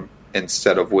value on him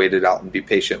instead of wait it out and be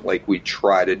patient like we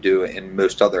try to do in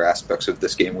most other aspects of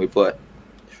this game we play.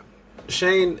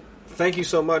 Shane, thank you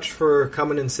so much for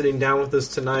coming and sitting down with us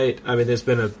tonight. I mean, there's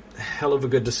been a hell of a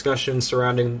good discussion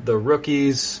surrounding the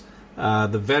rookies,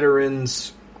 the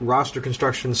veterans, roster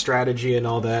construction strategy, and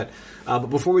all that. But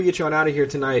before we get you on out of here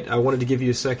tonight, I wanted to give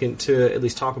you a second to at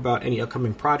least talk about any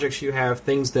upcoming projects you have,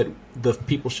 things that the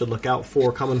people should look out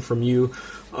for coming from you,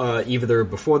 either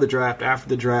before the draft, after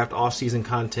the draft, off-season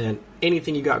content,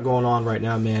 anything you got going on right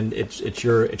now, man. It's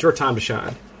your time to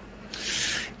shine.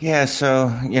 Yeah, so,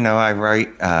 I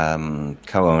write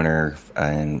co-owner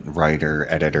and writer,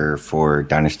 editor for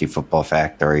Dynasty Football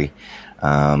Factory.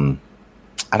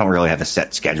 I don't really have a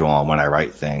set schedule on when I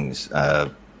write things.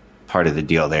 Part of the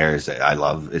deal there is that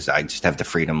I just have the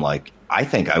freedom, like, I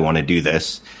think I want to do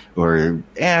this, or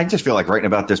I just feel like writing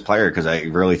about this player because I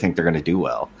really think they're going to do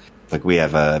well. Like, we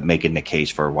have making the case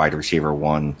for wide receiver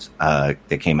 1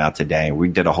 that came out today. We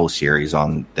did a whole series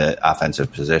on the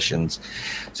offensive positions.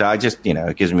 So I just,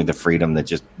 it gives me the freedom to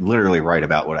just literally write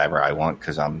about whatever I want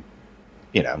because I'm,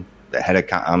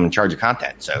 I'm in charge of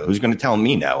content. So who's going to tell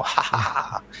me no? Ha ha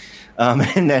ha.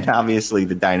 And then obviously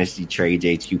the Dynasty Trades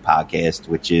HQ podcast,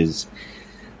 which is,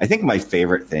 I think, my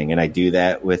favorite thing. And I do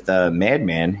that with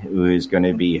Madman, who is going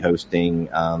to be hosting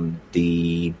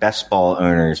the Best Ball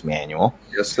Owners Manual.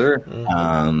 Yes, sir.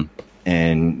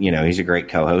 And, he's a great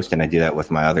co-host. And I do that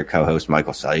with my other co-host,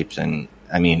 Michael Sipes. And,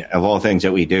 I mean, of all things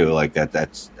that we do, like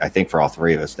that's, I think for all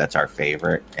 3 of us, that's our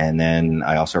favorite. And then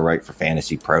I also write for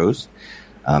Fantasy Pros.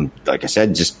 Like I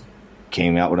said, just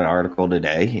came out with an article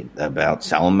today about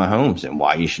selling Mahomes and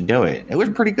why you should do it. It was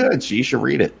pretty good, so you should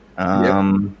read it.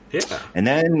 Yeah. And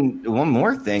then one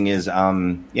more thing is,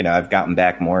 I've gotten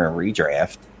back more in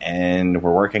redraft, and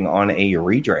we're working on a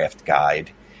redraft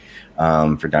guide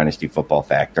for Dynasty Football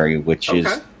Factory, which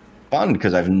is fun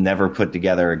because I've never put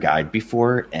together a guide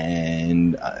before,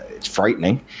 and it's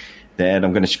frightening that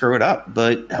I'm going to screw it up,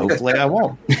 but hopefully I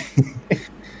won't.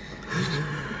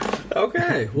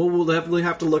 Okay, well, we'll definitely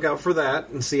have to look out for that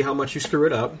and see how much you screw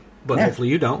it up, but hopefully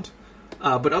you don't.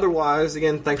 But otherwise,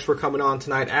 again, thanks for coming on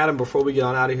tonight. Adam, before we get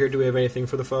on out of here, do we have anything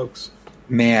for the folks?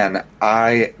 Man,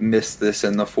 I missed this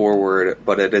in the foreword,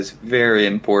 but it is very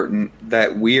important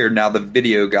that we are now the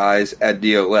video guys at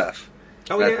DLF.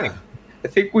 Oh, yeah. I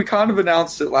think we kind of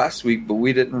announced it last week, but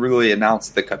we didn't really announce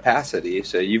the capacity.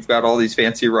 So you've got all these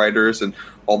fancy writers and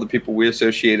all the people we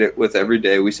associate it with every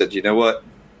day. We said, you know what?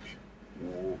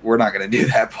 We're not going to do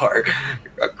that part.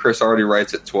 Chris already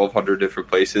writes at 1,200 different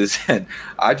places, and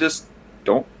I just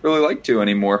don't really like to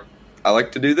anymore. I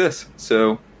like to do this.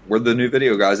 So we're the new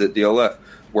video guys at DLF.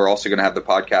 We're also going to have the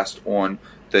podcast on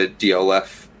the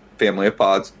DLF family of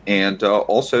pods, and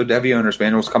also Devy Owners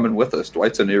Manual is coming with us.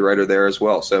 Dwight's a new writer there as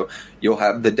well. So you'll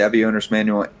have the Devy Owners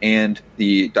Manual and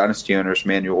the Dynasty Owners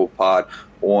Manual pod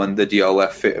on the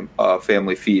DLF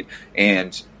family feed,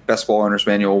 and Best Ball Owners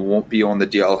Manual won't be on the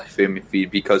DLF family feed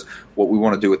because what we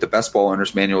want to do with the Best Ball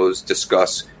Owners Manual is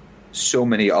discuss so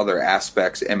many other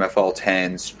aspects, MFL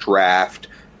 10s, draft,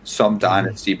 some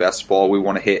Dynasty Best Ball. We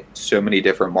want to hit so many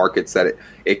different markets that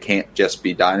it can't just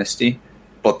be Dynasty,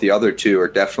 but the other 2 are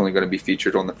definitely going to be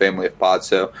featured on the family of pods.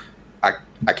 So I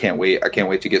can't wait. I can't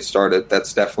wait to get started.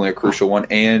 That's definitely a crucial one.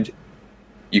 And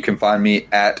you can find me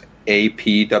at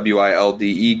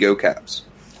APWILDE Go Caps.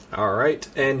 All right.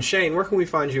 And Shane, where can we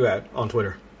find you at on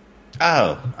Twitter?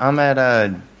 Oh, I'm at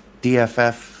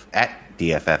DFF at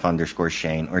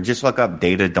DFF_Shane, or just look up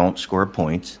Data Don't Score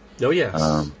Points. Oh,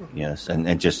 yes. Yes,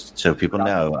 and just so people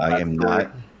know, I am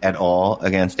not at all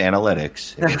against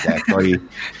analytics. It's actually,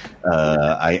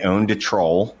 I owned a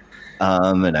troll,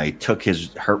 and I took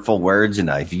his hurtful words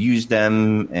and I've used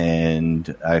them,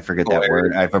 and I forget that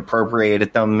word. I've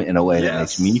appropriated them in a way that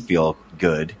makes me feel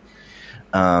good.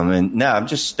 And no, I'm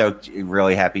just stoked,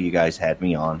 really happy you guys had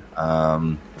me on.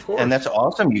 And that's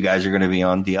awesome. You guys are going to be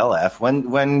on DLF.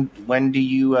 When do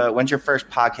you, when's your first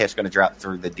podcast going to drop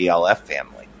through the DLF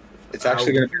family? It's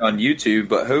actually going to be on YouTube,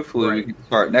 but hopefully we can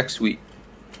start next week.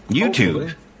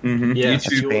 YouTube. Mm-hmm. Yeah,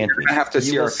 YouTube. You're going to have to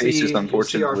see our faces,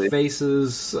 unfortunately. See our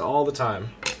faces all the time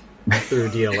through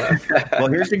DLF. Well,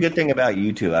 here's the good thing about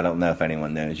YouTube. I don't know if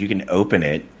anyone knows. You can open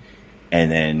it and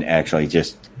then actually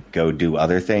just go do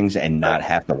other things and not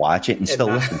have to watch it and still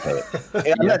listen to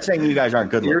it. I'm not saying you guys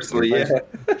aren't good looking.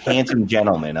 Handsome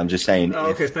gentlemen. I'm just saying.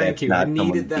 Okay, thank you. I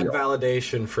needed that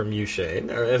validation from you, Shane.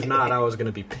 Or if not, I was going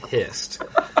to be pissed.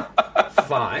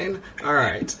 Fine. All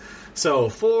right. So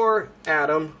for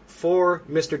Adam, for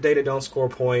Mr. Data Don't Score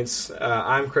Points,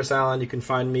 I'm Chris Allen. You can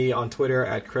find me on Twitter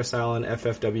at Chris Allen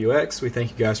FFWX. We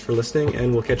thank you guys for listening,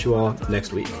 and we'll catch you all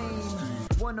next week.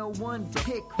 101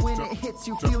 pick when it hits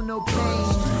you feel no pain.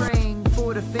 Praying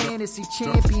for the fantasy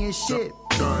championship.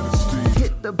 Dynasty.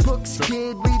 Hit the books,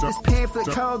 kid. Read this pamphlet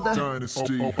called the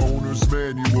Dynasty. Owner's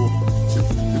Manual.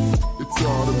 It's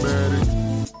automatic.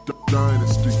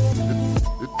 Dynasty.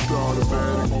 It's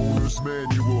automatic. Owner's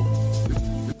Manual.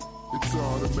 It's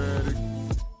automatic.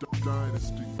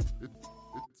 Dynasty.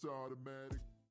 It's automatic.